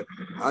Nameh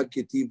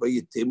Haketi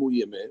Vayitemu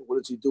Yemeh. What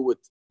does he do with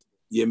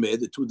Yemeh,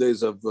 the 2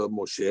 days of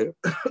Moshe?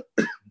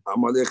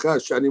 Amalecha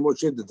Shani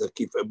Moshe the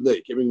Zakif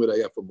Ablei. Giving what I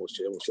have for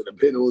Moshe. Moshe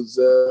Rabbeinu is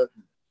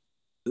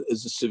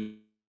a civil.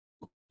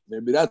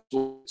 Maybe that's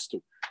what it's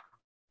to.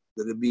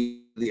 That it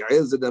be the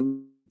Ezra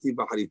Nameh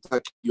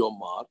Haritak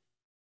Yomar.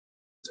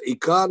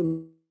 Ikar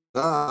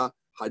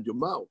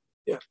Hajumau.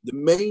 Yeah, the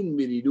main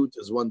Miridut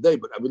is 1 day,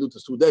 but Avilut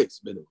is 2 days.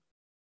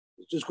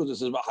 It's just because it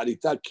says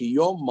Harita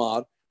Kiyom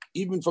Mar,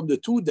 even from the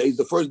 2 days,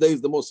 the first day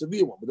is the most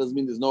severe one. But it doesn't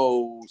mean there's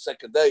no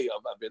second day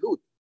of Avilut.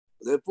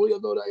 Therefore, you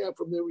have no raya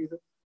from there either.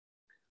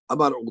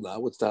 Amar Ula,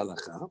 what's the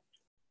halacha?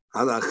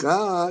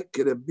 Halacha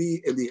can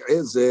be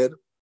Eliezer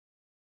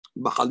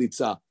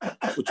Bahalitza,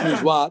 which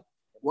means what?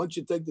 Once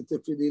you take the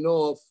tefillin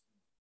off,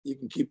 you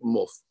can keep them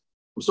off.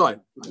 I'm sorry,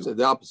 I said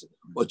the opposite.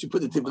 Once you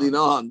put the tefillin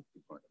on,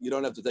 you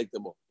don't have to take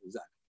them off.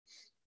 Exactly.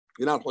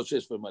 You're not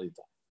Hoshesh for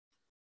Marita.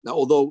 Now,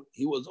 although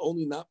he was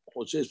only not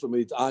Hoshesh for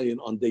Marita Ayin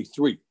on day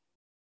 3,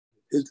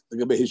 his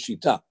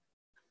Shita.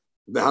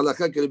 The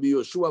halakha can be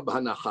Yoshua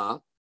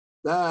B'hanacha,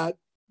 that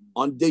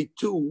on day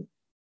 2,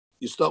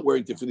 you start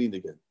wearing tefillin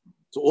again.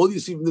 So all you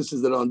see from this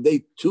is that on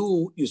day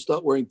 2, you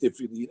start wearing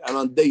tefillin, and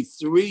on day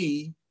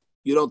 3,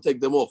 you don't take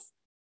them off.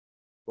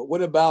 But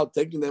what about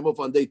taking them off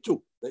on day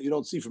 2, that you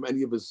don't see from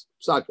any of his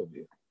psak over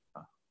here?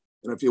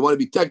 And if you want to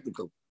be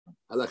technical,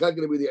 halakha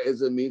can be the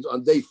Ezra means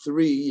on day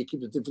 3, you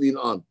keep the tefillin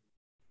on.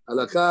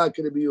 Halakha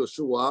can be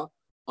Yoshua,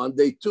 on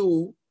day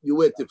 2, you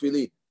wear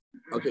tefillin.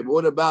 Okay, but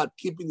what about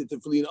keeping the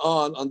tefillin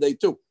on day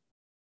 2?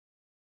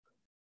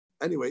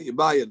 Anyway,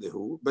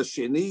 Ibayadihu,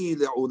 Bashini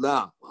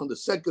le'ula, on the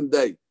second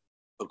day,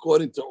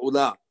 according to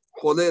Ula,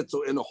 Choletz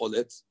or Eno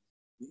Choletz,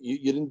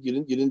 you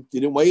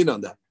didn't weigh in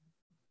on that.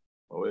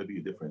 What would be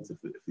a difference if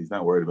he's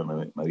not worried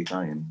about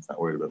Maritayin? He's not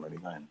worried about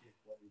Maritayin.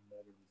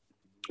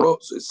 Oh,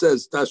 so it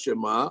says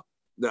Tashema,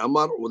 the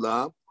Amar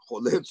Ula,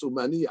 Choletz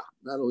Umaniya.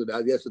 Not only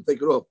that, he has to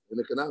take it off. In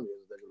the Kanam, he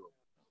has to take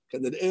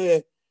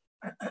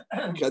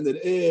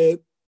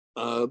it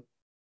off.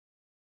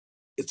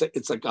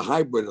 It's like a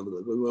hybrid of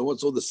it.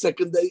 So the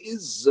second day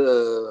is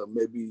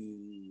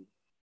maybe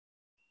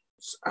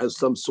has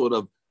some sort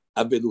of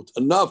avilut,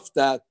 enough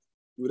that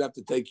you would have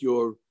to take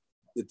the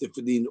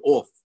tefillin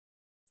off.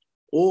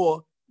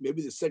 Or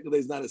maybe the second day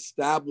is not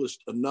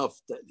established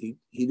enough that he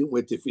didn't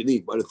wear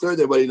tefillin. By the third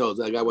day, everybody knows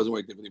that guy wasn't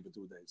wearing tefillin for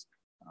 2 days.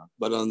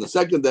 But on the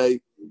second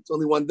day, it's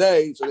only 1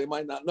 day, so they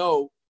might not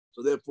know.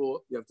 So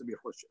therefore, you have to be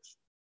choshesh.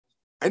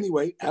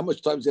 Anyway, how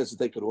much time he has to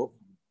take it off?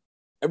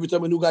 Every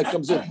time a new guy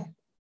comes in.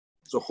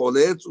 So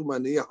choletz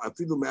umaniyah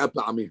afilu me'at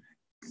pa'amim.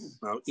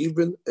 Now,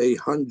 even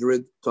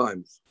 100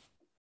 times.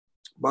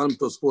 Bottom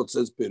Tosfot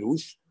says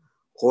Perush.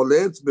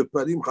 choletz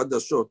beparim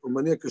hadashot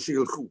umaniyah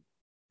kashiyilchu.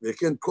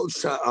 וכן כל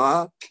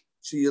שעה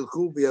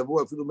שילכו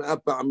ויבואו אפילו 100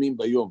 פעמים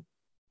ביום.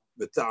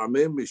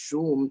 וטעמם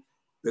משום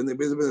בין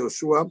בעזר בן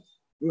יהושע,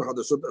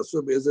 חדשות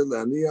אסור בעזר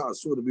להניע,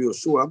 אסור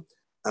ביהושע,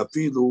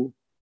 אפילו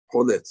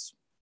חולץ.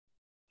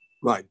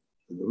 Right.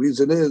 And the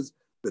reason is,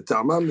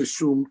 וטעמם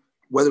משום,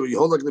 whether you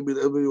hold like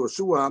רבי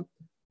יהושע,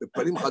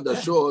 בפרים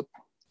חדשות,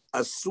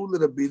 אסור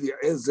לרבי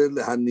אליעזר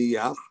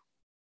להניח.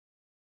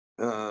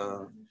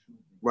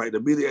 Right,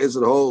 רבי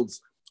אליעזר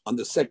holds on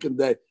the second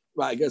day.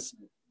 Right, I guess.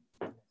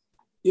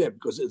 Yeah,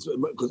 because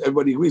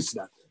everybody agrees to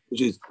that,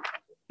 which is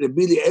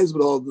Rabbi Eliezer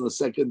will hold on the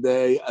second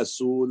day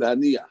Asur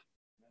Haniyah,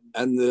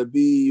 and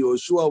Rabbi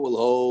Yoshua will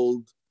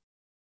hold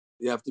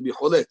you have to be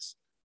Choletz.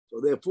 So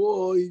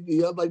therefore,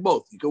 you have like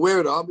both. You can wear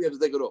it on, but you have to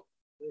take it off.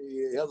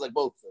 He has like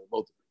both.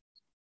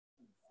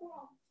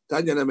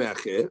 Tanya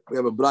Nemeacher, we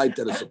have a bride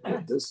that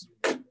supports this.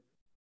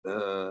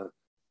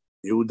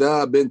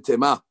 Yehuda ben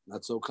Tema,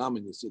 not so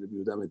common. You see the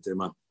Yehuda ben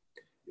Tema.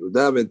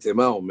 Yehuda ben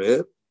Tema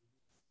Omer.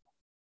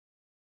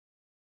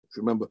 If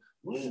you remember,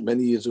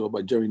 many years ago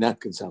by Jerry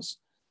Natkin's house,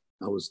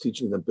 I was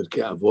teaching them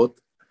Pirkei Avot,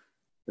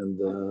 and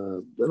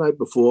the night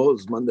before, it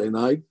was Monday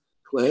night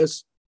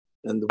class,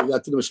 and we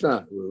got to the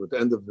Mishnah. We were at the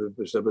end of the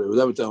Mishnah,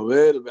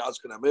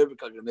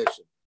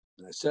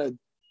 and I said,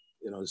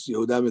 it's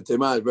Yehuda ben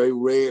Tema. It's very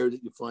rare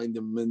that you find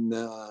them in,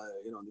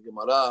 the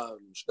Gemara,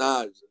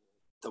 Mishnah,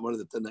 one of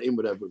the Tanaim,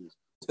 whatever it is.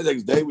 The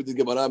next day, we did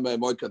Gemara,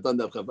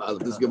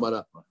 this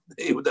Gemara,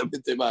 Yehuda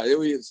ben Tema,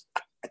 here he is.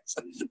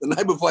 The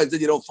night before I said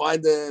you don't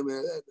find them.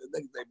 The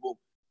next day, boom,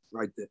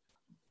 right there.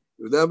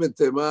 Yehuda ben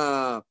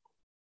Tema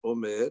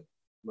Omer.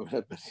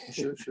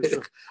 Sure.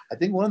 I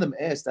think one of them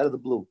asked out of the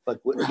blue, like,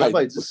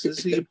 Rabbi,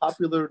 is he a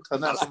popular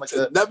Tanakh? Like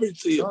never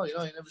see him. No, you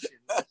never see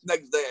him.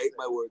 Next day, I ate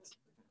my words.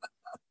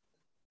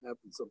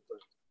 Happens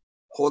sometimes.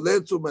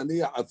 חולץ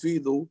ומניח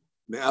אפילו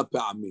 100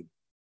 פעמים.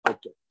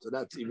 Okay, so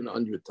that's even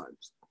 100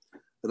 times.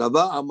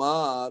 רבא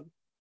אמר,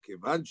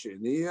 כיוון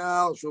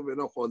שהניח, שוב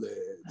אינו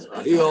חולץ.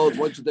 He holds,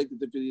 once you take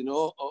the tefillin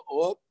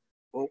off,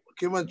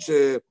 כיוון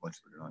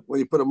when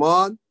you put them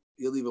on,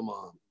 you leave them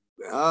on.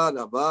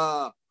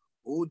 והרבא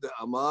הוא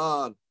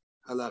דאמר,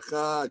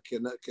 הלכה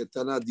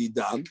כתנא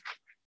דידן.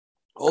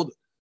 Hold it.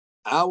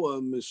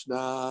 Our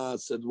Mishnah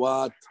said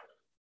what?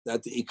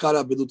 That the Ikar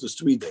Avilut is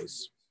 3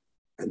 days.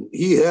 And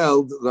he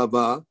held,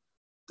 Rava,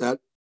 that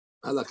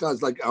halakha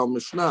is like our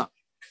Mishnah.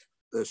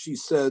 That she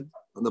said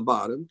on the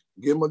bottom,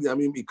 Gimel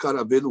Yamim Ikar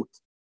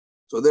Avilut.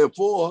 So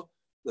therefore,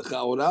 the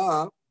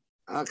Chaura,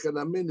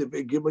 Achanamin,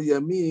 Gimel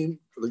Yamim,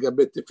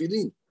 Legabet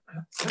Tefillin.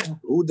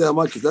 Who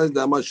Dama Kitan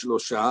Dama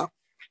Shlosha.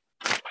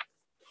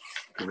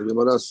 The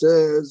Gemara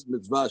says,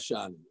 Mitzvah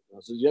Shani.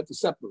 So you have to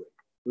separate.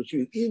 Which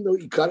means, even though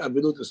Ikar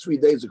Avilut is 3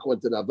 days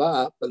according to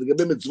Rava, but the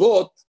Gabet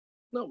Mitzvot,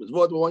 no,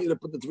 Mitzvot, we want you to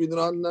put the tefillin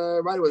on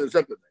right away the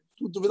second day.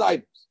 2 different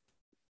items.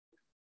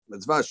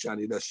 Mitzvah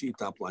Shani, that she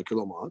top like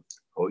Kilomar.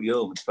 Oh,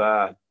 yo,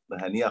 mitzvah,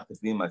 lahaniach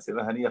tefillin, myself,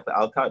 lahaniach the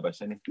altar,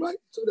 b'shani. Right,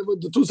 so they were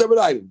the 2 separate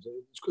items.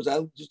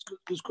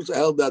 Just because I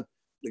held that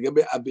the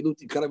Gabet Avilut,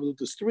 Ikar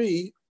Avilut is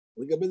 3,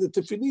 the Gabet the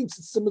tefillin, since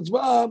it's a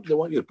mitzvah, they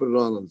want you to put it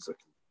on the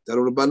second.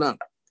 Taru Rabbanan.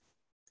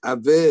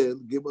 Avel,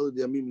 Gimel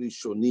Yamim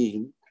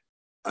Rishonim,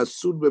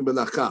 Asur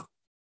b'melacha.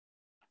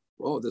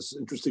 Oh, that's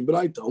interesting,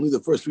 but only the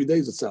first 3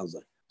 days it sounds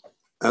like.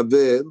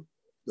 Avel,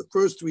 the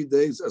first 3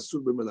 days,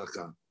 asur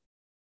b'melacha.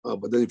 Oh,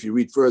 but then if you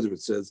read further,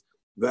 it says,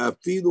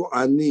 "Ve'afilu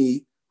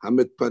ani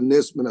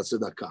hametpanes min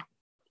hatzedakah."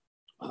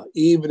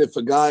 Even if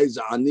a guy is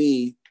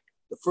ani,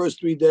 the first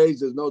 3 days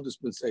there's no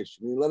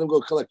dispensation. You let him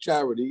go collect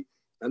charity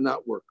and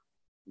not work.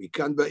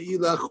 Mikan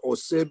va'ilach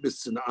oseh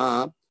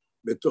b'sin'ah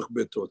betuch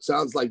beto. It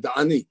sounds like the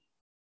ani.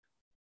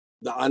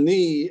 The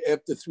ani,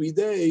 after 3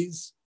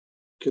 days,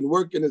 can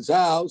work in his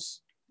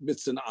house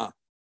b'sin'ah.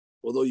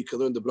 Although you can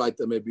learn the bright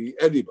that maybe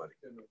everybody.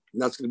 And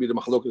that's going to be the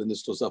mahloket in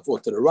this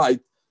Tosafot to the right.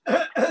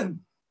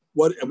 And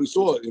we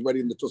saw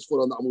already in the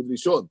Tosafot on the Amud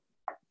Rishon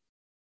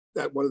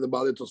that one of the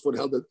Baalei Tosafot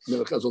held that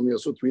Melachah is only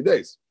also 3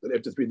 days. That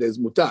after 3 days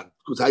mutar.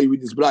 Because how you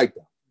read this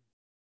Braita?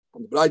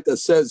 And the Braita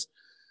says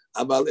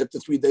about after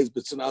 3 days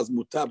b'tzinah is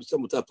mutar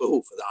for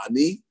who? For the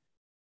ani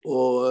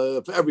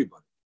or for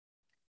everybody?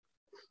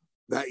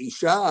 The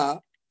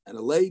Isha and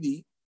a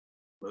lady,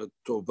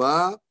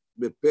 Tova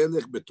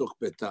bepelech betoch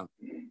beta.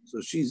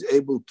 So she's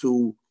able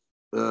to,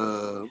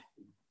 and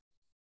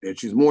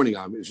she's mourning.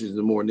 She's in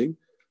the morning.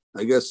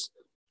 I guess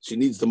she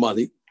needs the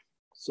money.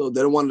 So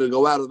they don't want her to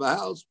go out of the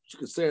house. She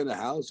can stay in the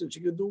house and she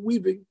can do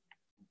weaving.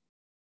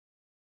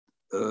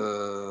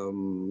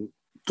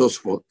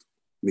 Tosfot.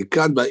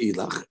 Mikan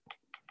ba'ilach.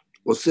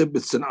 Oseh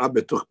b'tzinah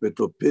betoch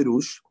beto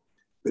pirush.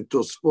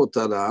 Betosfot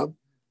harav.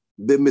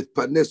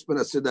 B'mitpanes ben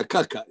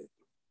hatzedakah ka'et.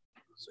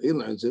 So he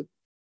learns it.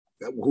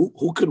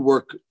 Who could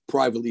work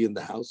privately in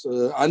the house?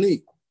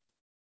 Ani.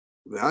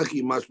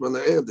 והכי משמע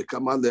לעיל,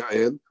 דקמא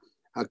לעיל,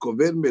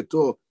 הקובר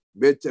מתו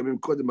בית ימים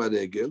קודם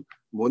הרגל,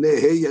 מונה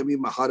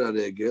ימים אחר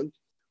הרגל,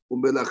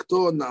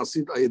 ומלאכתו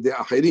נעשית על ידי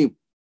אחרים.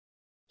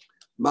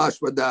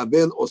 משמע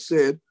דאבל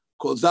עושה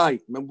כל זין.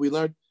 Remember we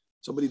learned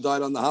somebody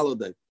died on the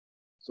holiday.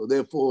 So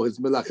therefore his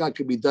מלאכה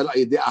can be done על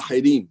ידי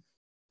אחרים.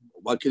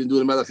 What can he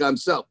do in מלאכה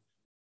himself?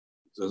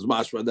 So it's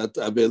משמע that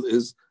אבל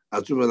is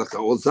עשו מלאכה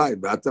all זין.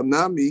 ואתם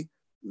נמי,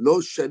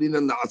 לא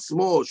שרינן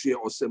לעצמו שיהיה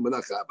עושה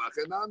מלאכה,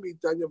 והחנמי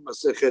תניא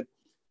במסכת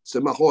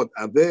שמחות,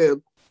 אבל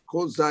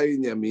כל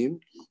זין ימים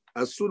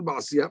אסור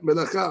בעשיית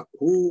מלאכה,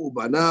 הוא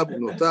ובניו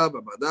ובנותיו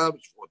עבדיו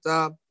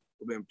ושפחותיו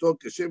ובהמתו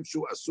כשם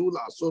שהוא אסור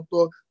לעשות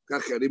לו, כך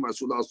אחרים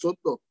אסור לעשות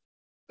לו.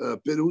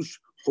 פירוש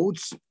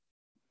חוץ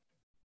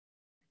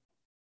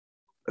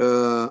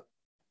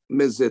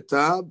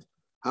מזיתיו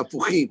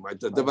הפוכים,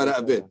 את הדבר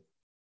האבד,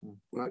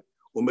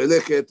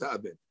 ומלאכת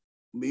האבד.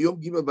 מיום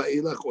ג'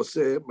 ואילך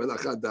עושה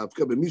מלאכה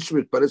דווקא במי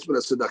שמתפרץ מן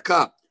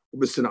הצדקה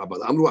ובשנאה.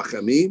 אבל אמרו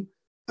החכמים,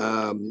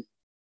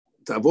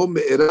 תבוא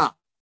מארה,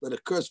 let a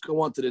curse come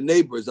on to the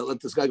neighbors that let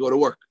this guy go to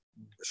work.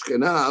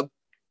 שכניו,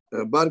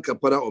 בר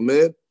כפרה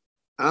אומר,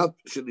 אף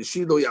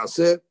שלישי לא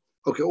יעשה,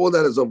 okay, all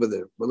that is over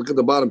there. But look at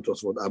the bottom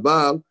תוספות.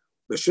 אבל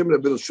בשם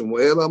רבינו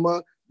שמואל אמר,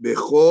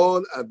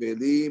 בכל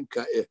אבלים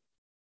כעת.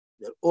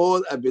 That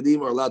all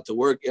אבלים are allowed to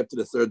work after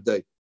the 3rd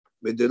day.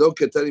 ודלא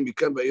כתנים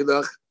מכאן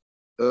ואילך,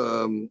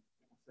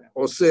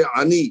 עושה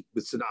עני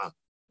בצנעה.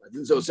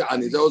 זה עושה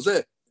עני, זה עושה.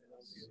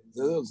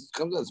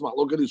 comes out, it's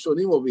מחלוקת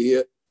ראשונים over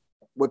here,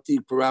 what the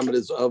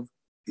parameters of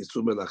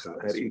איסור מלאכה.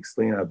 How do you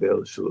explain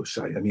Abel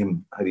שלושה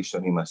ימים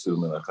הראשונים אסור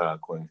מלאכה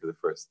according to the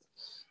first?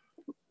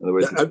 In other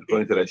words,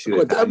 according to that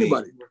shit, to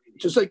everybody.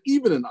 Just like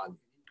even an ani,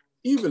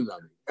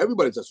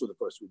 everybody's asur the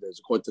first 3 days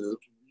according to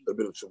the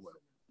bit of Shmuel.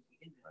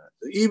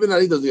 Even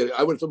ani doesn't get it.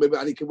 I would have thought maybe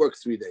ani can work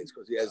 3 days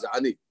because he has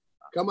ani.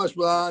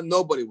 Kamashma,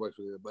 nobody works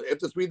with it, but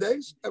after 3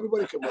 days,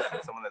 everybody can work.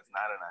 Someone that's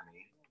not an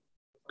ani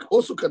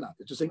also cannot.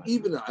 It's just saying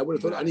even I would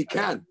have thought ani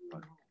can.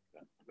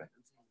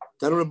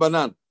 Tanur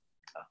banan.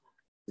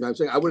 You know what I'm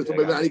saying? I would have thought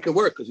maybe ani can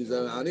work because he's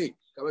an ani.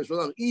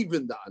 Kamashma,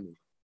 even the ani.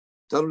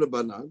 תנו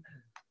לבנן,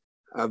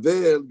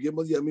 אבל ג'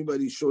 ימים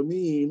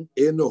הראשונים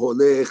אינו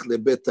הולך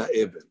לבית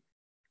האבל.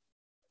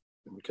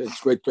 Okay,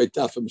 it's great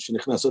tough,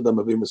 משנכנס אדם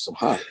מביא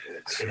משמחה.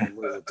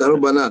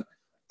 תנו בנן,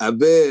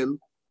 אבל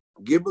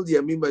ג'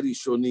 ימים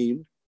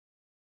הראשונים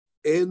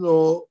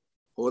אינו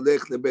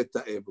הולך לבית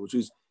האבל, which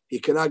is he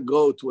cannot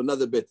go to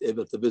another Bet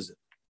Evel to visit.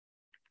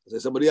 Say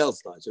somebody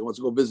else dies. So he wants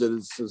to go visit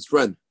his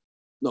friend.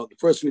 No, the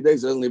first 3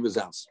 days he doesn't leave his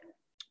house.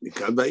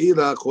 מכאן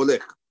ואילך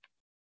הולך.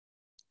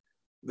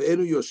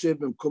 ואינו יושב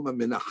במקום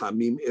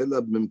המנחמים, אלא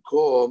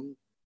במקום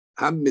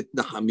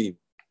המתנחמים.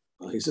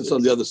 He sits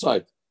on the other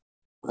side.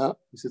 Huh?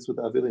 He sits with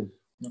the Avilim.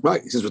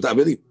 Right, he sits with the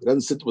Avilim. He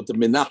doesn't sit with the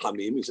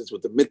menachamim, he sits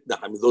with the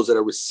mitnachamim, those that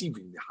are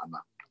receiving nechama.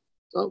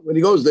 So when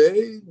he goes there,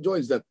 he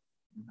enjoys them.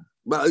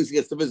 But at least he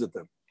gets to visit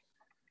them.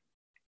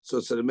 So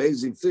it's an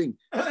amazing thing.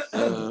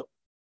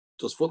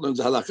 Tosfot learns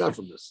a halakha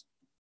from this.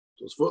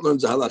 Tosfot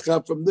learns a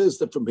halakha from this,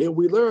 that from here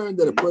we learn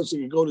that a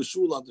person can go to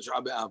shul on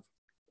Tisha B'Av.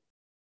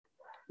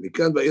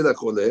 מכאן ואילך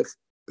הולך,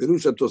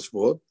 פירוש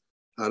התוספות,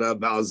 הרי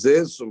ועל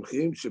זה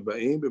סומכים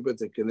שבאים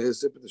בבית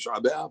הכנסת בתשעה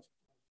באב.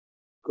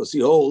 Because he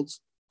holds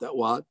that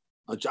what?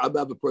 On Tisha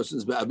B'Av a person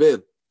is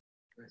be'aver.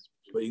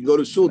 But you can go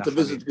to shul to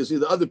visit to see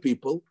the other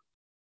people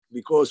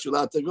because you're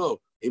allowed to go.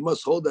 He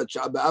must hold that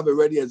Tisha B'Av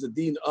already as a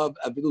deen of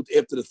avilut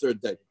after the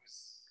third day.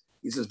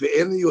 He says,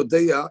 "Ve'eni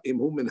yodeya im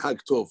hu minhag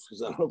tov."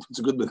 Because I don't know if it's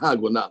a good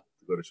minhag or not.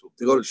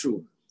 To go to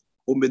shul.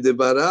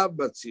 Umedevarav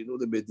batzinu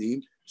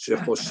lebedin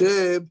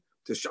shechoshev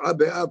Tisha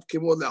B'Av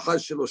kimo le'achar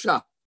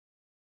shlosha.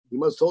 He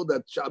must hold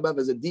that Tisha B'Av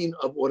as a deen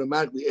of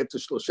automatically after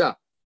shlosha,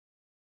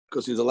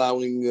 because he's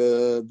allowing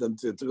them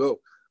to go.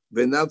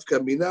 Ve'navka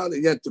mina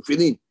le'yan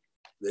tefillin.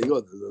 There you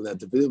go. Le'yan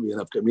tefillin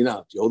ve'navka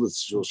mina. You hold it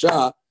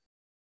shlosha.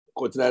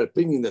 According to that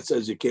opinion that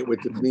says you can't wear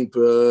tefillin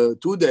for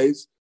 2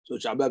 days, so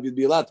Tisha B'Av you'd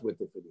be allowed to wear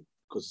tefillin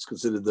because it's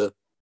considered the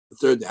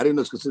third day. How do you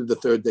know it's considered the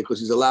third day? Because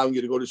he's allowing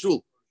you to go to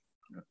shul.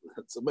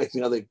 That's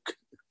amazing how they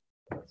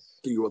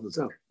figure all this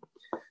out.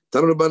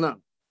 Tamar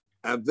Banan,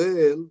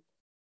 Avel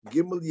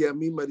Gimel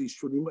Yamim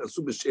Arishonim Asu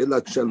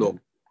b'She'elat Shalom.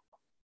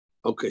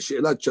 Okay,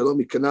 She'elat Shalom,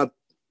 you cannot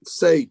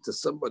say to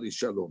somebody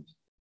Shalom.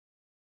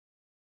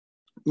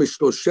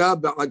 Mishlosha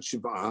ba'ad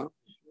shiv'ah,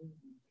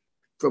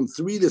 from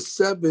 3 to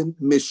 7,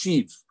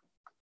 Meshiv.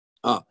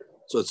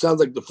 So it sounds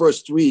like the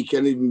first 3 he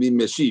can't even be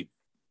Meshiv.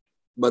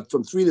 But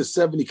from 3 to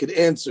 7, he could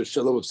answer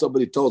Shalom if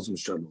somebody tells him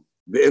Shalom.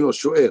 Ve'eno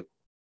sho'el.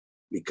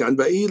 Mikan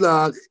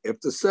va'ilach,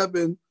 after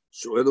 7,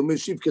 sho'el o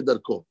Meshiv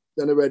kedarko.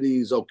 Then already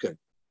he's okay.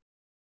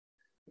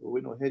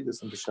 We know Heg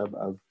this on the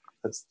Shabbat.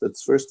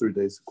 That's first 3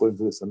 days, according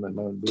to this. I'm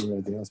not doing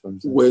anything else.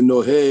 We're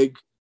no Heg,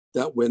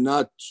 that we're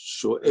not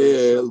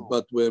sho'el,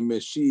 but we're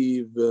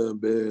Meshiv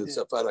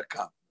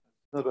be'safaraka.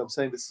 No, but I'm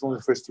saying this is only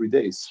the first 3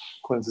 days.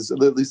 According to this, at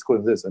least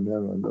according to this. I mean, I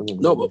don't know.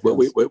 No, but we're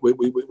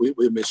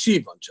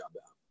Meshiv on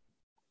Shabbat.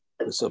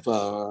 That's the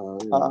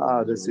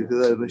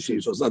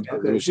Meshiv. So it's not the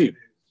Meshiv.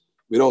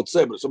 We don't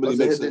say, but somebody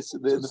makes it.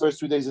 The first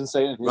 3 days didn't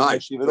say anything.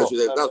 Right.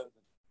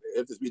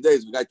 After 3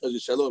 days, the guy tells you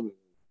Shalom,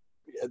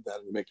 we had that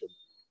and make it.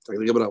 Like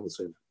the Gemara was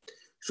saying.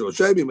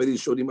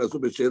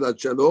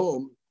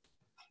 Shalom.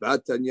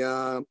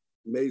 Batanya,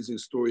 amazing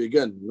story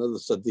again. Another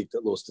Sadiq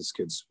that lost his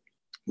kids.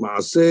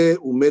 מעשה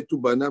ומתו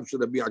בניו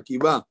של רבי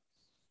עקיבא.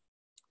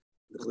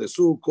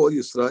 נכנסו כל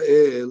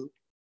ישראל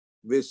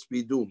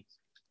וספידו.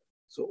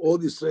 So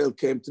all Israel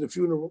came to the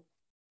funeral.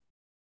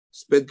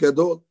 ספד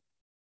גדול.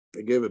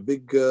 They gave a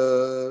big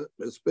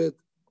sped.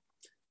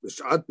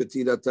 בשעת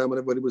פתילתם, when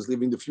everybody was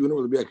leaving the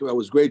funeral, רבי עקיבא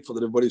was grateful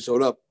that everybody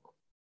showed up.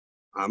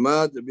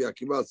 עמד רבי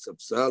עקיבא על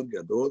ספסל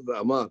גדול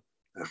ואמר,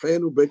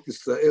 אחינו בית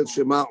ישראל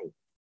שמעו.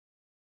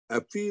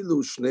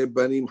 אפילו 2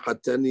 בנים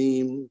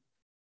חתנים,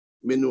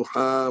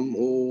 מנוחם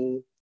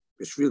הוא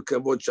בשביל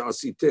כבוד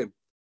שעשיתם.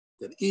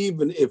 That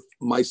even if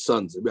my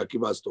sons, Rabbi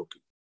Akiva is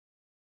talking,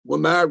 were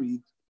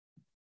married,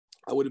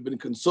 I would have been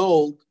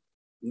consoled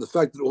in the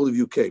fact that all of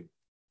you came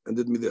and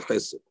did me the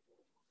chesed.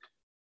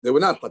 They were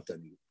not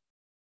hatanim.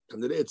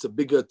 And it's a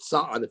bigger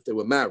tza'an if they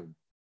were married.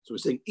 So we're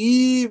saying,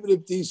 even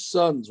if these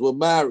sons were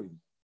married,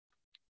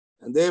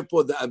 and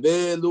therefore the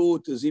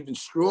avelut is even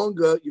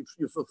stronger, you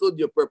fulfilled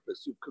your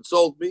purpose. You've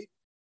consoled me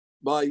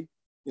by,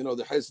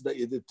 the chesed that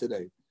you did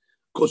today.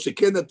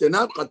 Kosheken that they're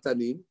not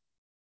chatanim,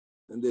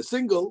 and they're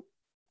single,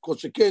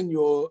 Kosheken,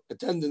 your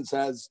attendance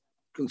has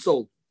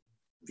consoled.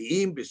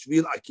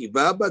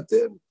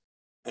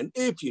 And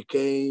if you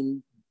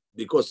came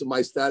because of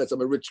my status,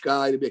 I'm a rich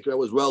guy, I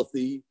was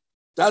wealthy,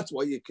 that's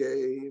why you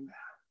came,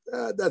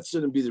 that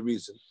shouldn't be the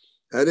reason.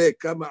 I'm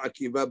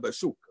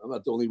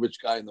not the only rich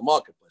guy in the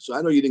marketplace. So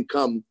I know you didn't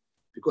come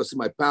because of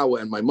my power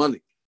and my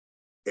money.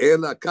 I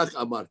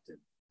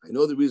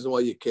know the reason why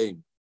you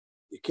came.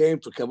 You came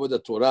for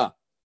kavod Torah.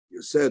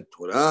 You said,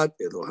 Torah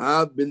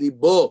Elohav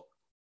bilibo.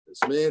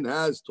 This man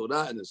has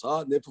Torah in his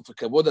heart, and therefore for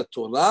kavod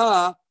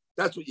Torah,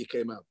 that's what you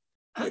came out.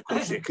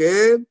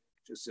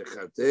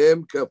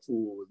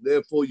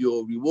 Therefore,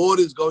 your reward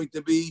is going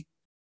to be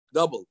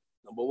double.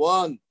 Number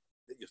 1,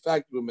 that you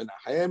factor in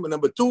Menachem, and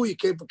number 2, you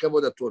came for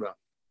kavod Torah.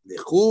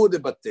 Lechu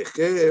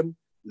debatechem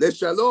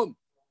leshalom.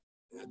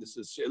 This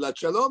is She'elat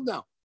Shalom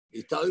now.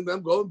 He's telling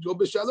them, go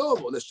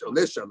b'shalom, or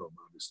less shalom,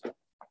 obviously.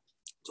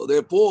 So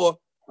therefore,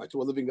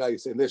 to a living guy, you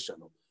say less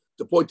shalom.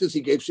 The point is,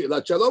 he gave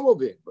She'ilat Shalom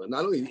over here, but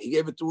not only, he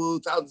gave it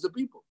to thousands of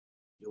people.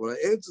 You want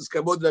to answer,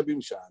 Kavod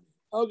Rabim Shani.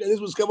 Okay, this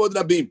was Kavod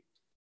Rabim.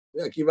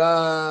 Yeah,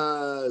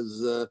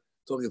 Kiva's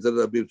talking to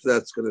the Rabim, so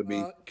that's going to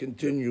be.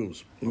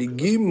 Continues.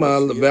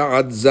 Migimal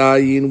ve'ad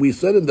zayin, we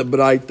said in the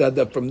Braita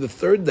that from the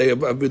third day of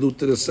Avilut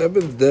to the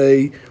seventh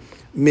day,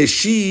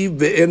 Meshiv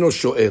ve'eno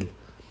sho'el.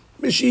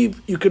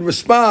 Meshiv, you can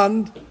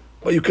respond,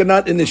 but you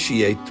cannot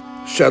initiate.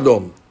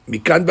 Shalom.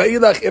 Mikan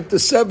va'ilach, after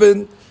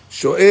 7,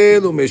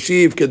 sho'el or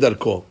meshiv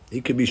kedarko. He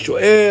could be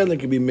sho'el, he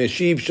could be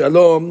meshiv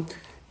shalom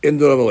in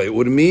the other way.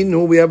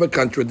 Urminu, we have a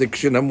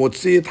contradiction.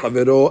 Hamotzi et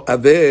havero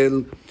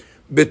avel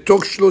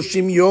betoch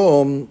 30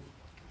 yom.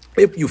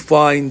 If you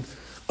find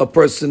a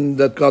person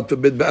that, God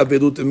forbid,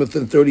 ba'avelut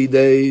within 30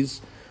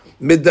 days,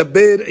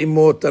 medaber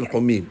imo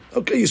tanchumim.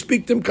 Okay, you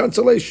speak to him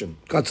consolation.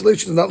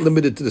 Consolation is not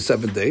limited to the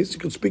 7 days. You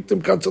can speak to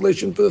him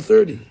consolation for the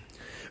 30.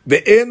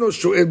 Ve'eno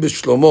sho'el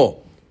b'shlomo.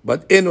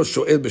 But eno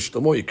sho'el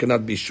b'shlomo, you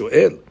cannot be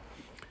sho'el.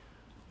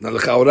 Now,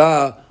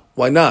 l'chaura,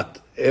 why not?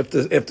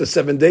 After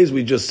 7 days,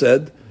 we just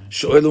said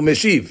sho'el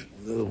u'meshiv.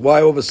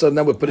 Why all of a sudden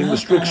now we're putting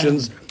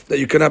restrictions that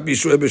you cannot be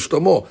sho'el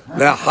b'shlomo?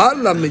 La'achar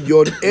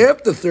lamidyon,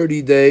 after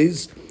 30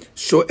 days,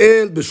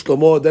 sho'el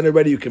b'shlomo, then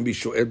already you can be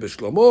sho'el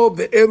b'shlomo.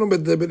 Ve'eno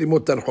medaber imo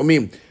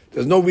tanchumim.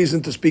 There's no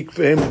reason to speak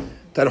for him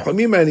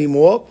tanchumim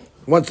anymore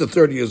once the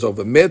 30 is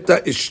over.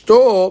 Meta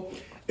ishto.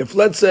 If,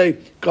 let's say,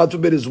 God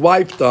forbid, his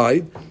wife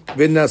died,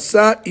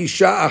 v'nasa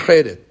isha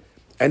acheret,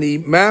 and he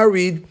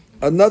married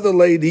another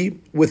lady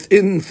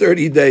within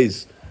 30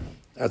 days.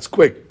 That's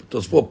quick.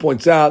 Those 4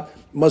 points out,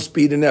 must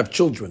be he didn't have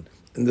children.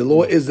 And the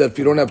law is that if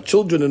you don't have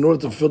children, in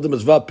order to fulfill the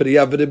mitzvah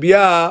periyah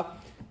v'ribiyah,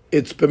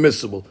 it's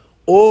permissible.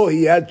 Or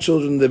he had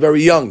children, they're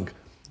very young,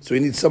 so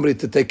he needs somebody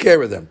to take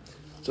care of them.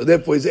 So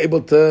therefore he's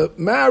able to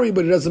marry,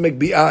 but he doesn't make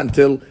biyah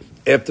until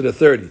after the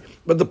 30.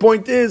 But the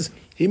point is,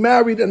 he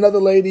married another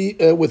lady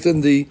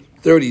within the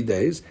 30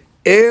 days.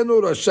 You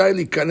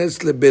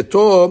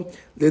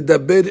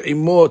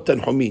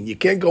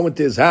can't go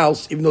into his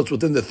house, even though it's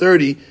within the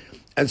 30,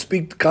 and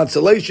speak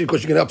consolation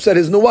because you're going to upset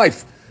his new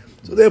wife.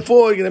 So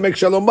therefore, you're going to make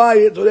shalom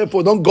bayit. So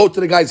therefore, don't go to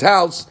the guy's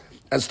house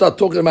and start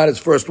talking about his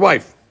first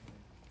wife.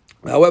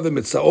 However,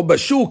 mitzao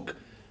bashuk,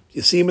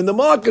 you see him in the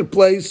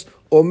marketplace,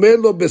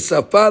 omerlo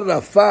besafar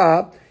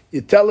rafa, you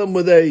tell him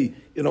with a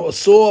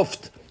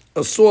soft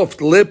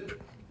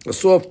lip, a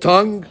soft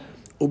tongue,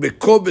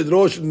 ubekobed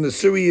rosh, in a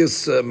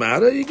serious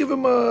matter, you give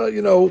him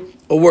a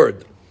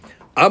word.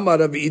 Amar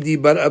Rav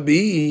Idi bar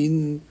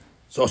Abin.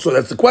 So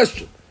that's the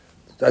question.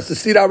 That's the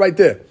sira right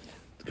there.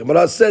 The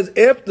Gemara says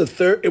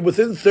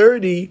within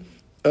 30,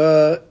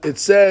 it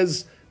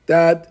says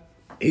that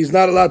he's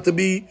not allowed to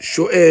be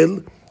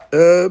sho'el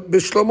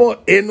b'shlomo.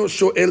 Eno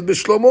sho'el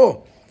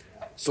b'shlomo.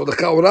 So the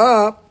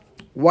chaura,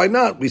 why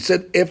not? We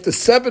said after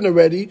 7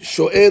 already,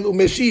 sho'el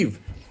u'meshiv.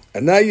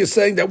 And now you're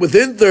saying that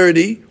within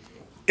 30,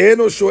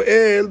 eno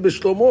sho'el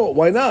b'shlomo.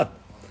 Why not?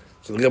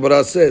 So the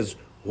Gemara says,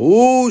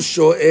 hu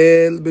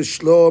sho'el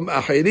b'shlom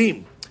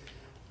achirim.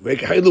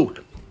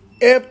 Look,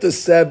 after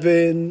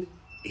 7,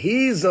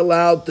 he's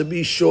allowed to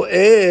be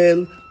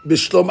sho'el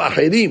b'shlom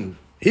achirim.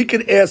 He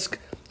can ask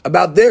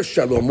about their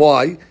shalom.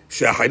 Why?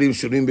 She'achirim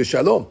shurim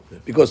b'shalom.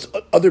 Because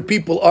other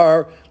people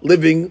are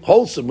living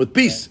wholesome with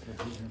peace.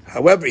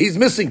 However, he's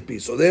missing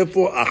peace. So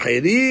therefore,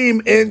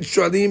 achirim and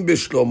shalim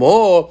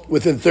b'shlomo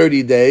within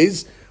 30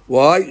 days.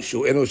 Why?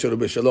 Shu'enu shalu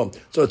b'shalom.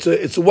 So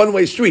it's a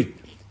one-way street.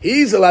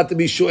 He's allowed to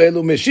be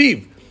shu'elu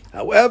meshiv.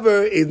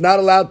 However, he's not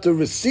allowed to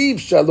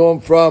receive shalom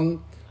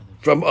from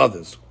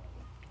others.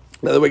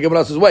 Another way,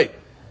 Gemara says, wait.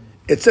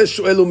 It says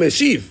shu'elu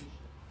meshiv,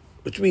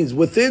 which means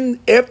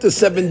after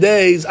 7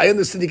 days, I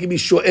understand he can be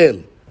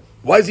shu'el.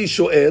 Why is he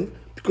shu'el?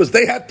 Because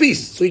they have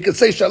peace, so he can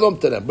say shalom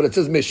to them. But it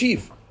says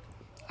meshiv.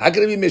 How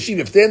can he be meshiv?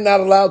 If they're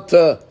not allowed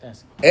to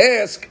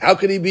ask, how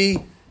can he be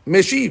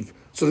meshiv?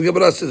 So the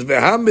Gemara says,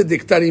 "V'ham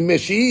b'diktari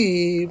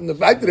meshiv." The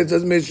fact that it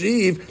says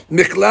meshiv,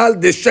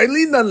 michlal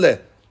deshailin le.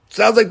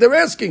 Sounds like they're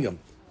asking him.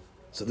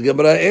 So the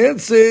Gemara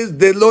answers,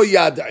 "De lo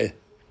yad'eh."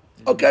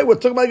 Okay, we're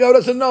talking about a guy who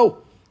doesn't know.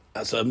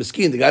 So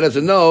miskin, the guy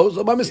doesn't know.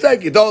 So by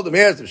mistake, he told him,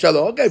 he asked him,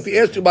 shalom. Okay, if he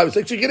asked you by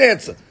mistake, you can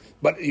answer.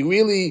 But you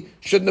really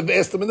shouldn't have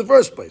asked him in the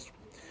first place.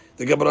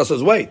 The Gemara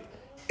says, wait,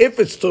 if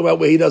it's talking about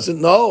where he doesn't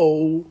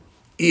know,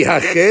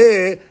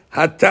 ihache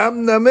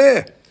hatam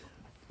nameh.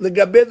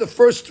 The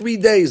first 3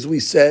 days we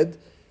said,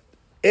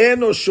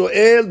 eno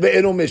sho'el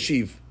ve'eno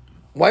meshiv.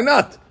 Why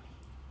not?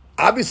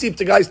 Obviously, if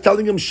the guy's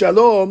telling him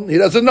shalom, he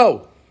doesn't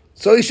know.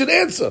 So he should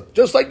answer.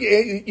 Just like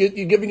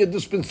you're giving a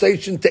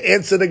dispensation to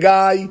answer the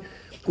guy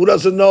who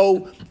doesn't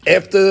know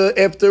after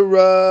 3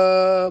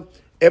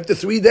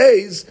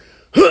 days.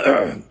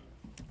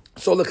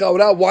 So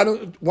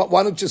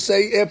why don't you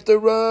say after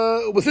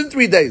within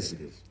 3 days?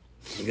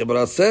 The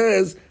Gemara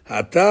says,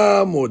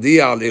 "Hata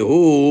modi'a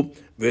lehu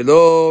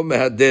velo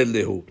mehader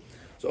lehu."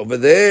 So over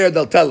there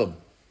they'll tell him,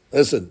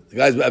 listen, the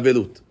guy's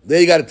avilut. There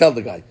you got to tell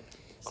the guy.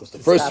 Because the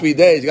first 3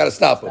 days you got to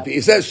stop him. If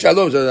he says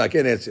shalom, so I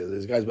can't answer.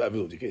 This guy's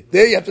avilut.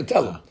 There you have to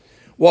tell him.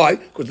 Why?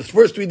 Because the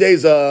first 3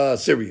 days are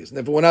serious. And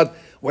if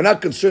we're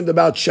not concerned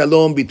about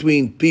shalom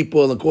between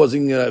people and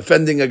causing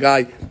offending a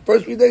guy.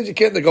 First 3 days you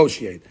can't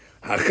negotiate.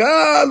 But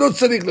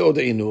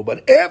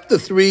after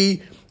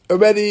 3,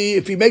 already,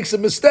 if he makes a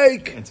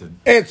mistake,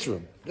 answer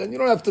him. Then you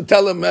don't have to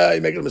tell him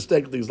you're making a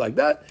mistake, things like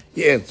that.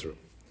 You answer him.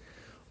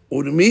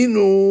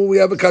 Urminu, we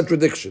have a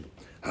contradiction.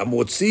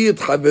 Hamotzi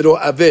chavero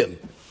avel.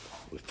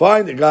 We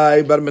find a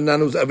guy, Bar Menan,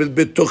 who's avel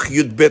betuch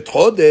yud bet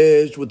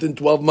chodesh, within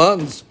 12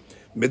 months.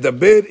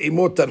 Medaber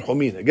imo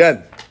tanchumin.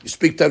 Again, you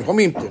speak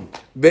tanchumim to him.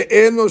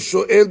 Ve'eno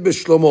shoel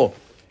b'shlomo.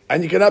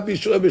 And you cannot be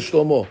shoel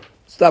b'shlomo.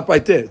 Stop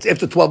right there. It's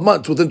after 12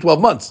 months, within 12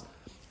 months.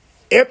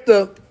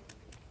 After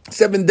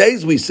 7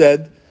 days, we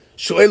said,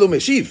 shoel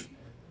meshiv.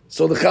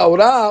 So the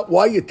chaura,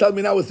 why you tell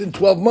me now within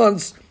 12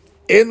 months,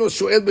 eno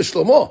shoel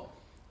b'shlomo?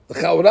 The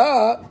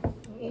chaura,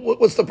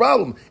 what's the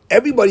problem?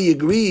 Everybody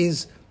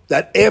agrees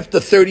that after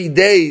 30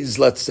 days,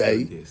 let's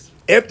say,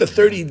 after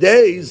 30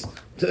 days,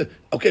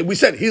 okay, we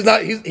said he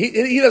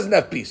doesn't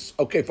have peace.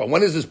 Okay, fine.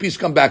 When does his peace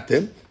come back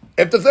to him?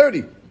 After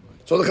 30.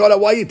 So the chaura,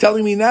 why are you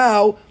telling me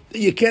now that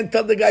you can't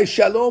tell the guy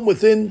shalom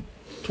within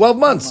 12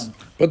 months?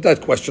 Put that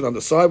question on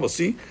the side. We'll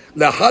see.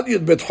 Lahad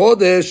yud bet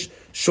chodesh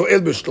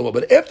shoel b'shlomo.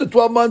 But after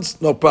 12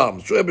 months, no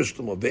problem. Shoel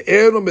b'shlomo.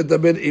 Ve'ero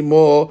medaber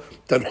imo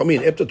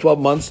tanchumin. After 12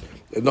 months,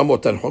 no more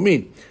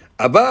tanchumin.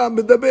 Ava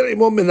medaber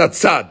imo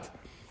minatzad.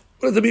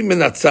 What does it mean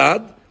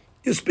minatzad?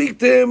 You speak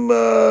to him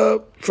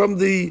from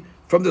the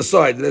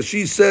side. And as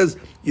she says,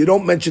 you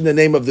don't mention the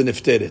name of the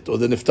nifteret or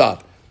the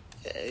niftar.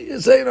 You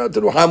say, to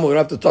Ruhamu, you don't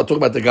have to start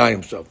talking about the guy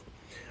himself.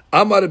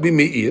 Amar Rabbi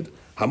Meir.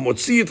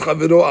 If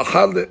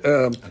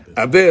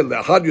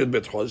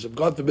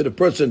God forbid a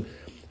person,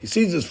 he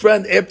sees his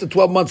friend after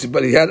 12 months,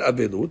 but he had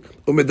avilut,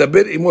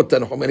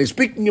 and he's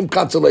speaking him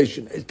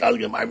consolation. He's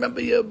telling him, I remember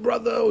your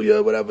brother or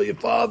your whatever, your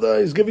father.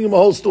 He's giving him a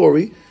whole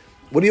story.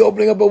 What are you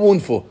opening up a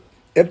wound for?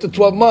 After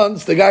 12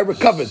 months, the guy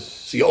recovered.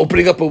 So you're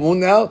opening up a wound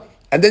now,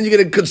 and then you're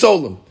going to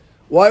console him.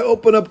 Why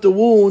open up the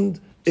wound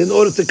in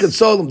order to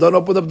console him? Don't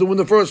open up the wound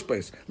in the first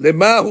place.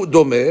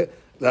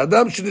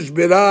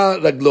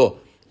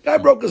 Guy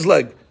broke his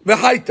leg.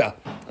 V'haita.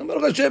 And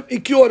Baruch Hashem,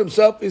 he cured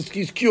himself.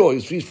 He's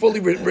cured. He's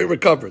fully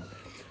recovered.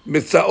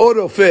 Mitzaor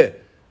ofeh.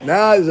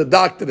 Now there's a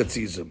doctor that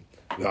sees him.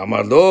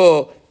 V'amar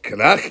lo,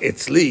 krach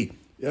etzli.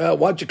 Yeah,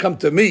 why don't you come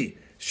to me?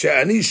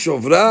 She'ani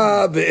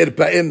shovra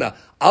ve'irpa'ena.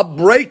 I'll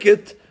break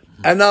it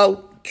and I'll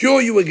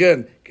cure you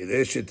again.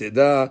 Kedei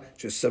she'teda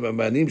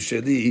she'samamanim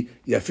sheli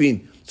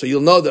yafin. So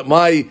you'll know that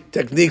my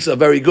techniques are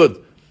very good.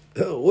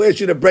 Where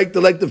should I break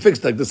the leg to fix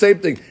the leg? The same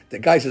thing. The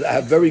guy says, I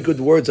have very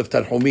good words of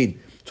tanhumin.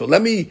 So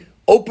let me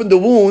open the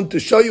wound to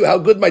show you how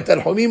good my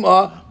tanhumim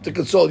are to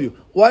console you.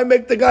 Why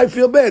make the guy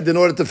feel bad in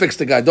order to fix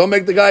the guy? Don't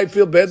make the guy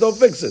feel bad, don't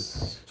fix it.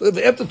 So if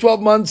after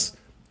 12 months,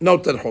 no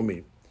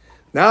tanhumim.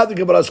 Now the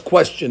Gemara's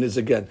question is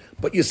again,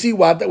 but you see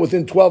what? That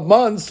within 12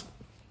 months,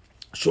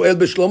 shoel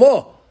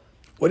b'shlomo.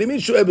 What do you mean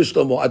shoel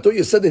b'shlomo? I thought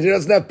you said that he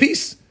doesn't have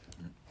peace.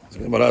 The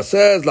Gemara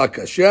says, La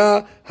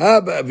kasha,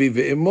 ha ba'avi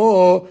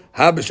ve'imo,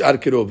 ha b'sh'ar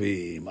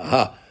kirovim.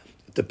 Aha.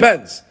 It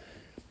depends.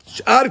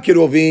 Sh'ar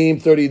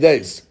kirovim, 30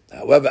 days.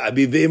 However,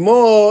 Abi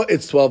Ve'imo,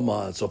 it's 12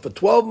 months. So for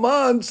 12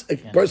 months, a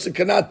person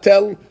cannot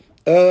tell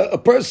a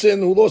person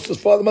who lost his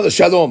father and mother,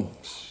 Shalom.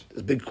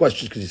 There's big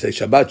questions because you say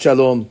Shabbat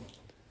Shalom.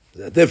 Is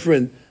that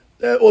different?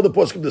 All the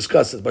poskim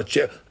discuss this. But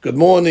good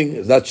morning,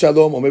 is that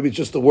Shalom? Or maybe it's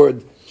just the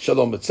word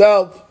Shalom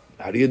itself.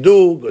 How do you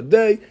do? Good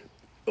day.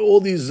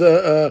 All these,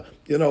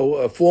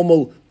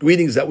 formal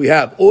greetings that we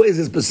have. Or is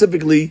it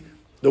specifically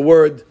the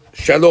word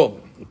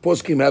Shalom? The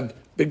poskim have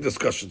big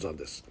discussions on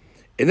this.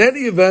 In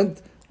any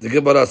event, the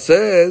Gemara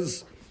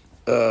says,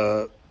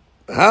 Ha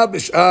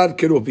b'sh'ar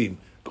keruvim.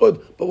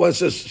 Good. But when it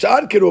says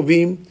sh'ar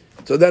keruvim,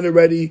 so then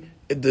already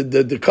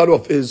the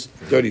cutoff is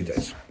 30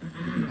 days.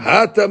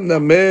 Hatam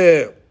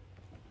nameh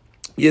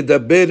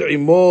yedaber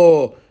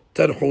imo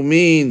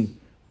tarhumin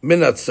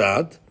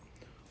minatzad.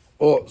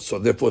 Oh, so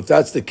therefore, if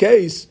that's the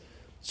case,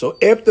 so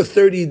after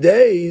 30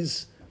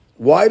 days,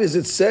 why does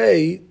it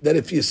say that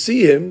if you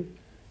see him,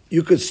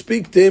 you could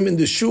speak to him in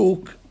the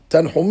shuk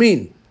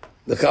tanhumin?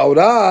 The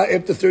chaura,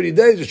 after 30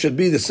 days, it should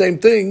be the same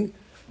thing,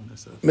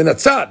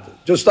 minatzad,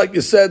 just like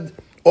you said,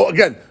 or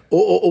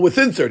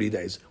within 30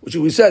 days, which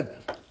we said.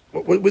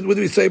 What did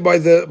we say by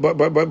the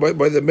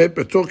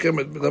Petukim?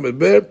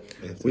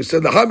 We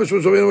said the Hamish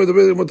was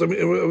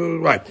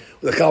right.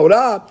 The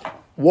chaura,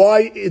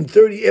 why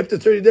after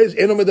 30 days,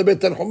 eno medaber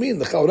tanchumin?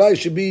 The chaura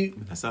should be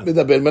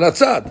medaber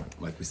minatzad,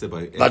 like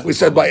we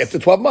said by after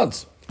 12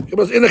 months.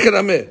 What did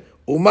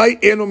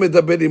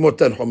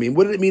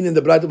it mean in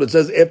the Braita when it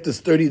says after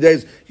 30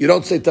 days you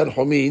don't say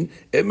tanchumin?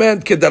 It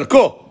meant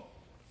kedarko.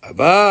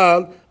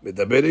 Aval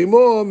medaber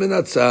imo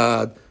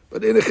minatzad.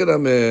 But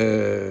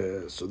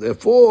so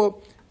therefore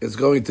it's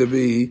going to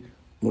be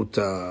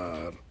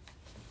mutar.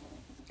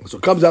 So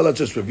it comes out, let's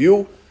just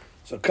review.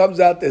 So it comes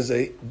out there's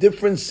a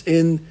difference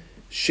in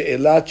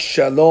she'elat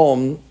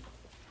shalom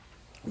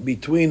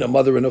between a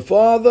mother and a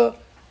father,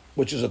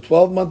 which is a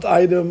 12-month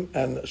item,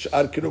 and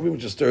Sh'ar Kiruvim,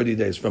 which is 30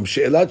 days. From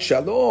She'elat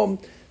Shalom,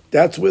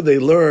 that's where they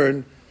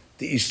learn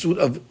the issue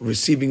of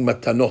receiving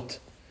matanot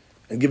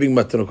and giving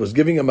matanot, because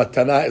giving a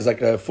matana is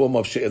like a form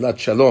of she'ilat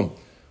shalom.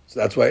 So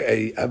that's why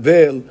a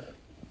avel,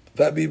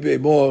 Fabi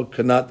Beimor,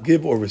 cannot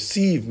give or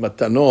receive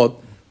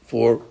matanot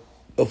for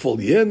a full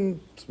year.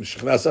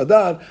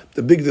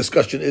 The big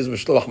discussion is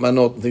mishloach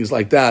manot and things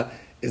like that.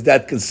 Is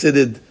that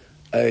considered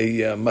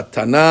a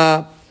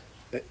matana?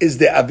 Is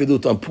there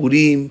avilut on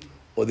Purim,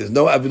 or there's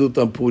no avilut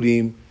on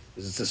Purim?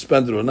 Is it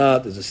suspended or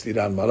not? There's a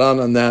stiran maran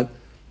on that.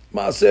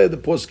 Maaseh, the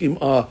poskim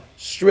are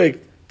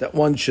strict that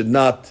one should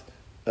not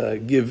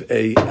give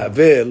a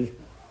avel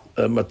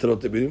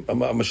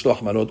mashloach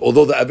manot.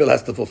 Although the avel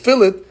has to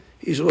fulfill it,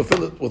 he should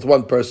fulfill it with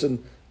one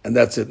person, and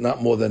that's it,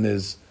 not more than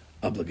his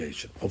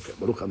obligation. Okay,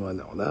 Baruch Anu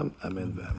Olam, Amen.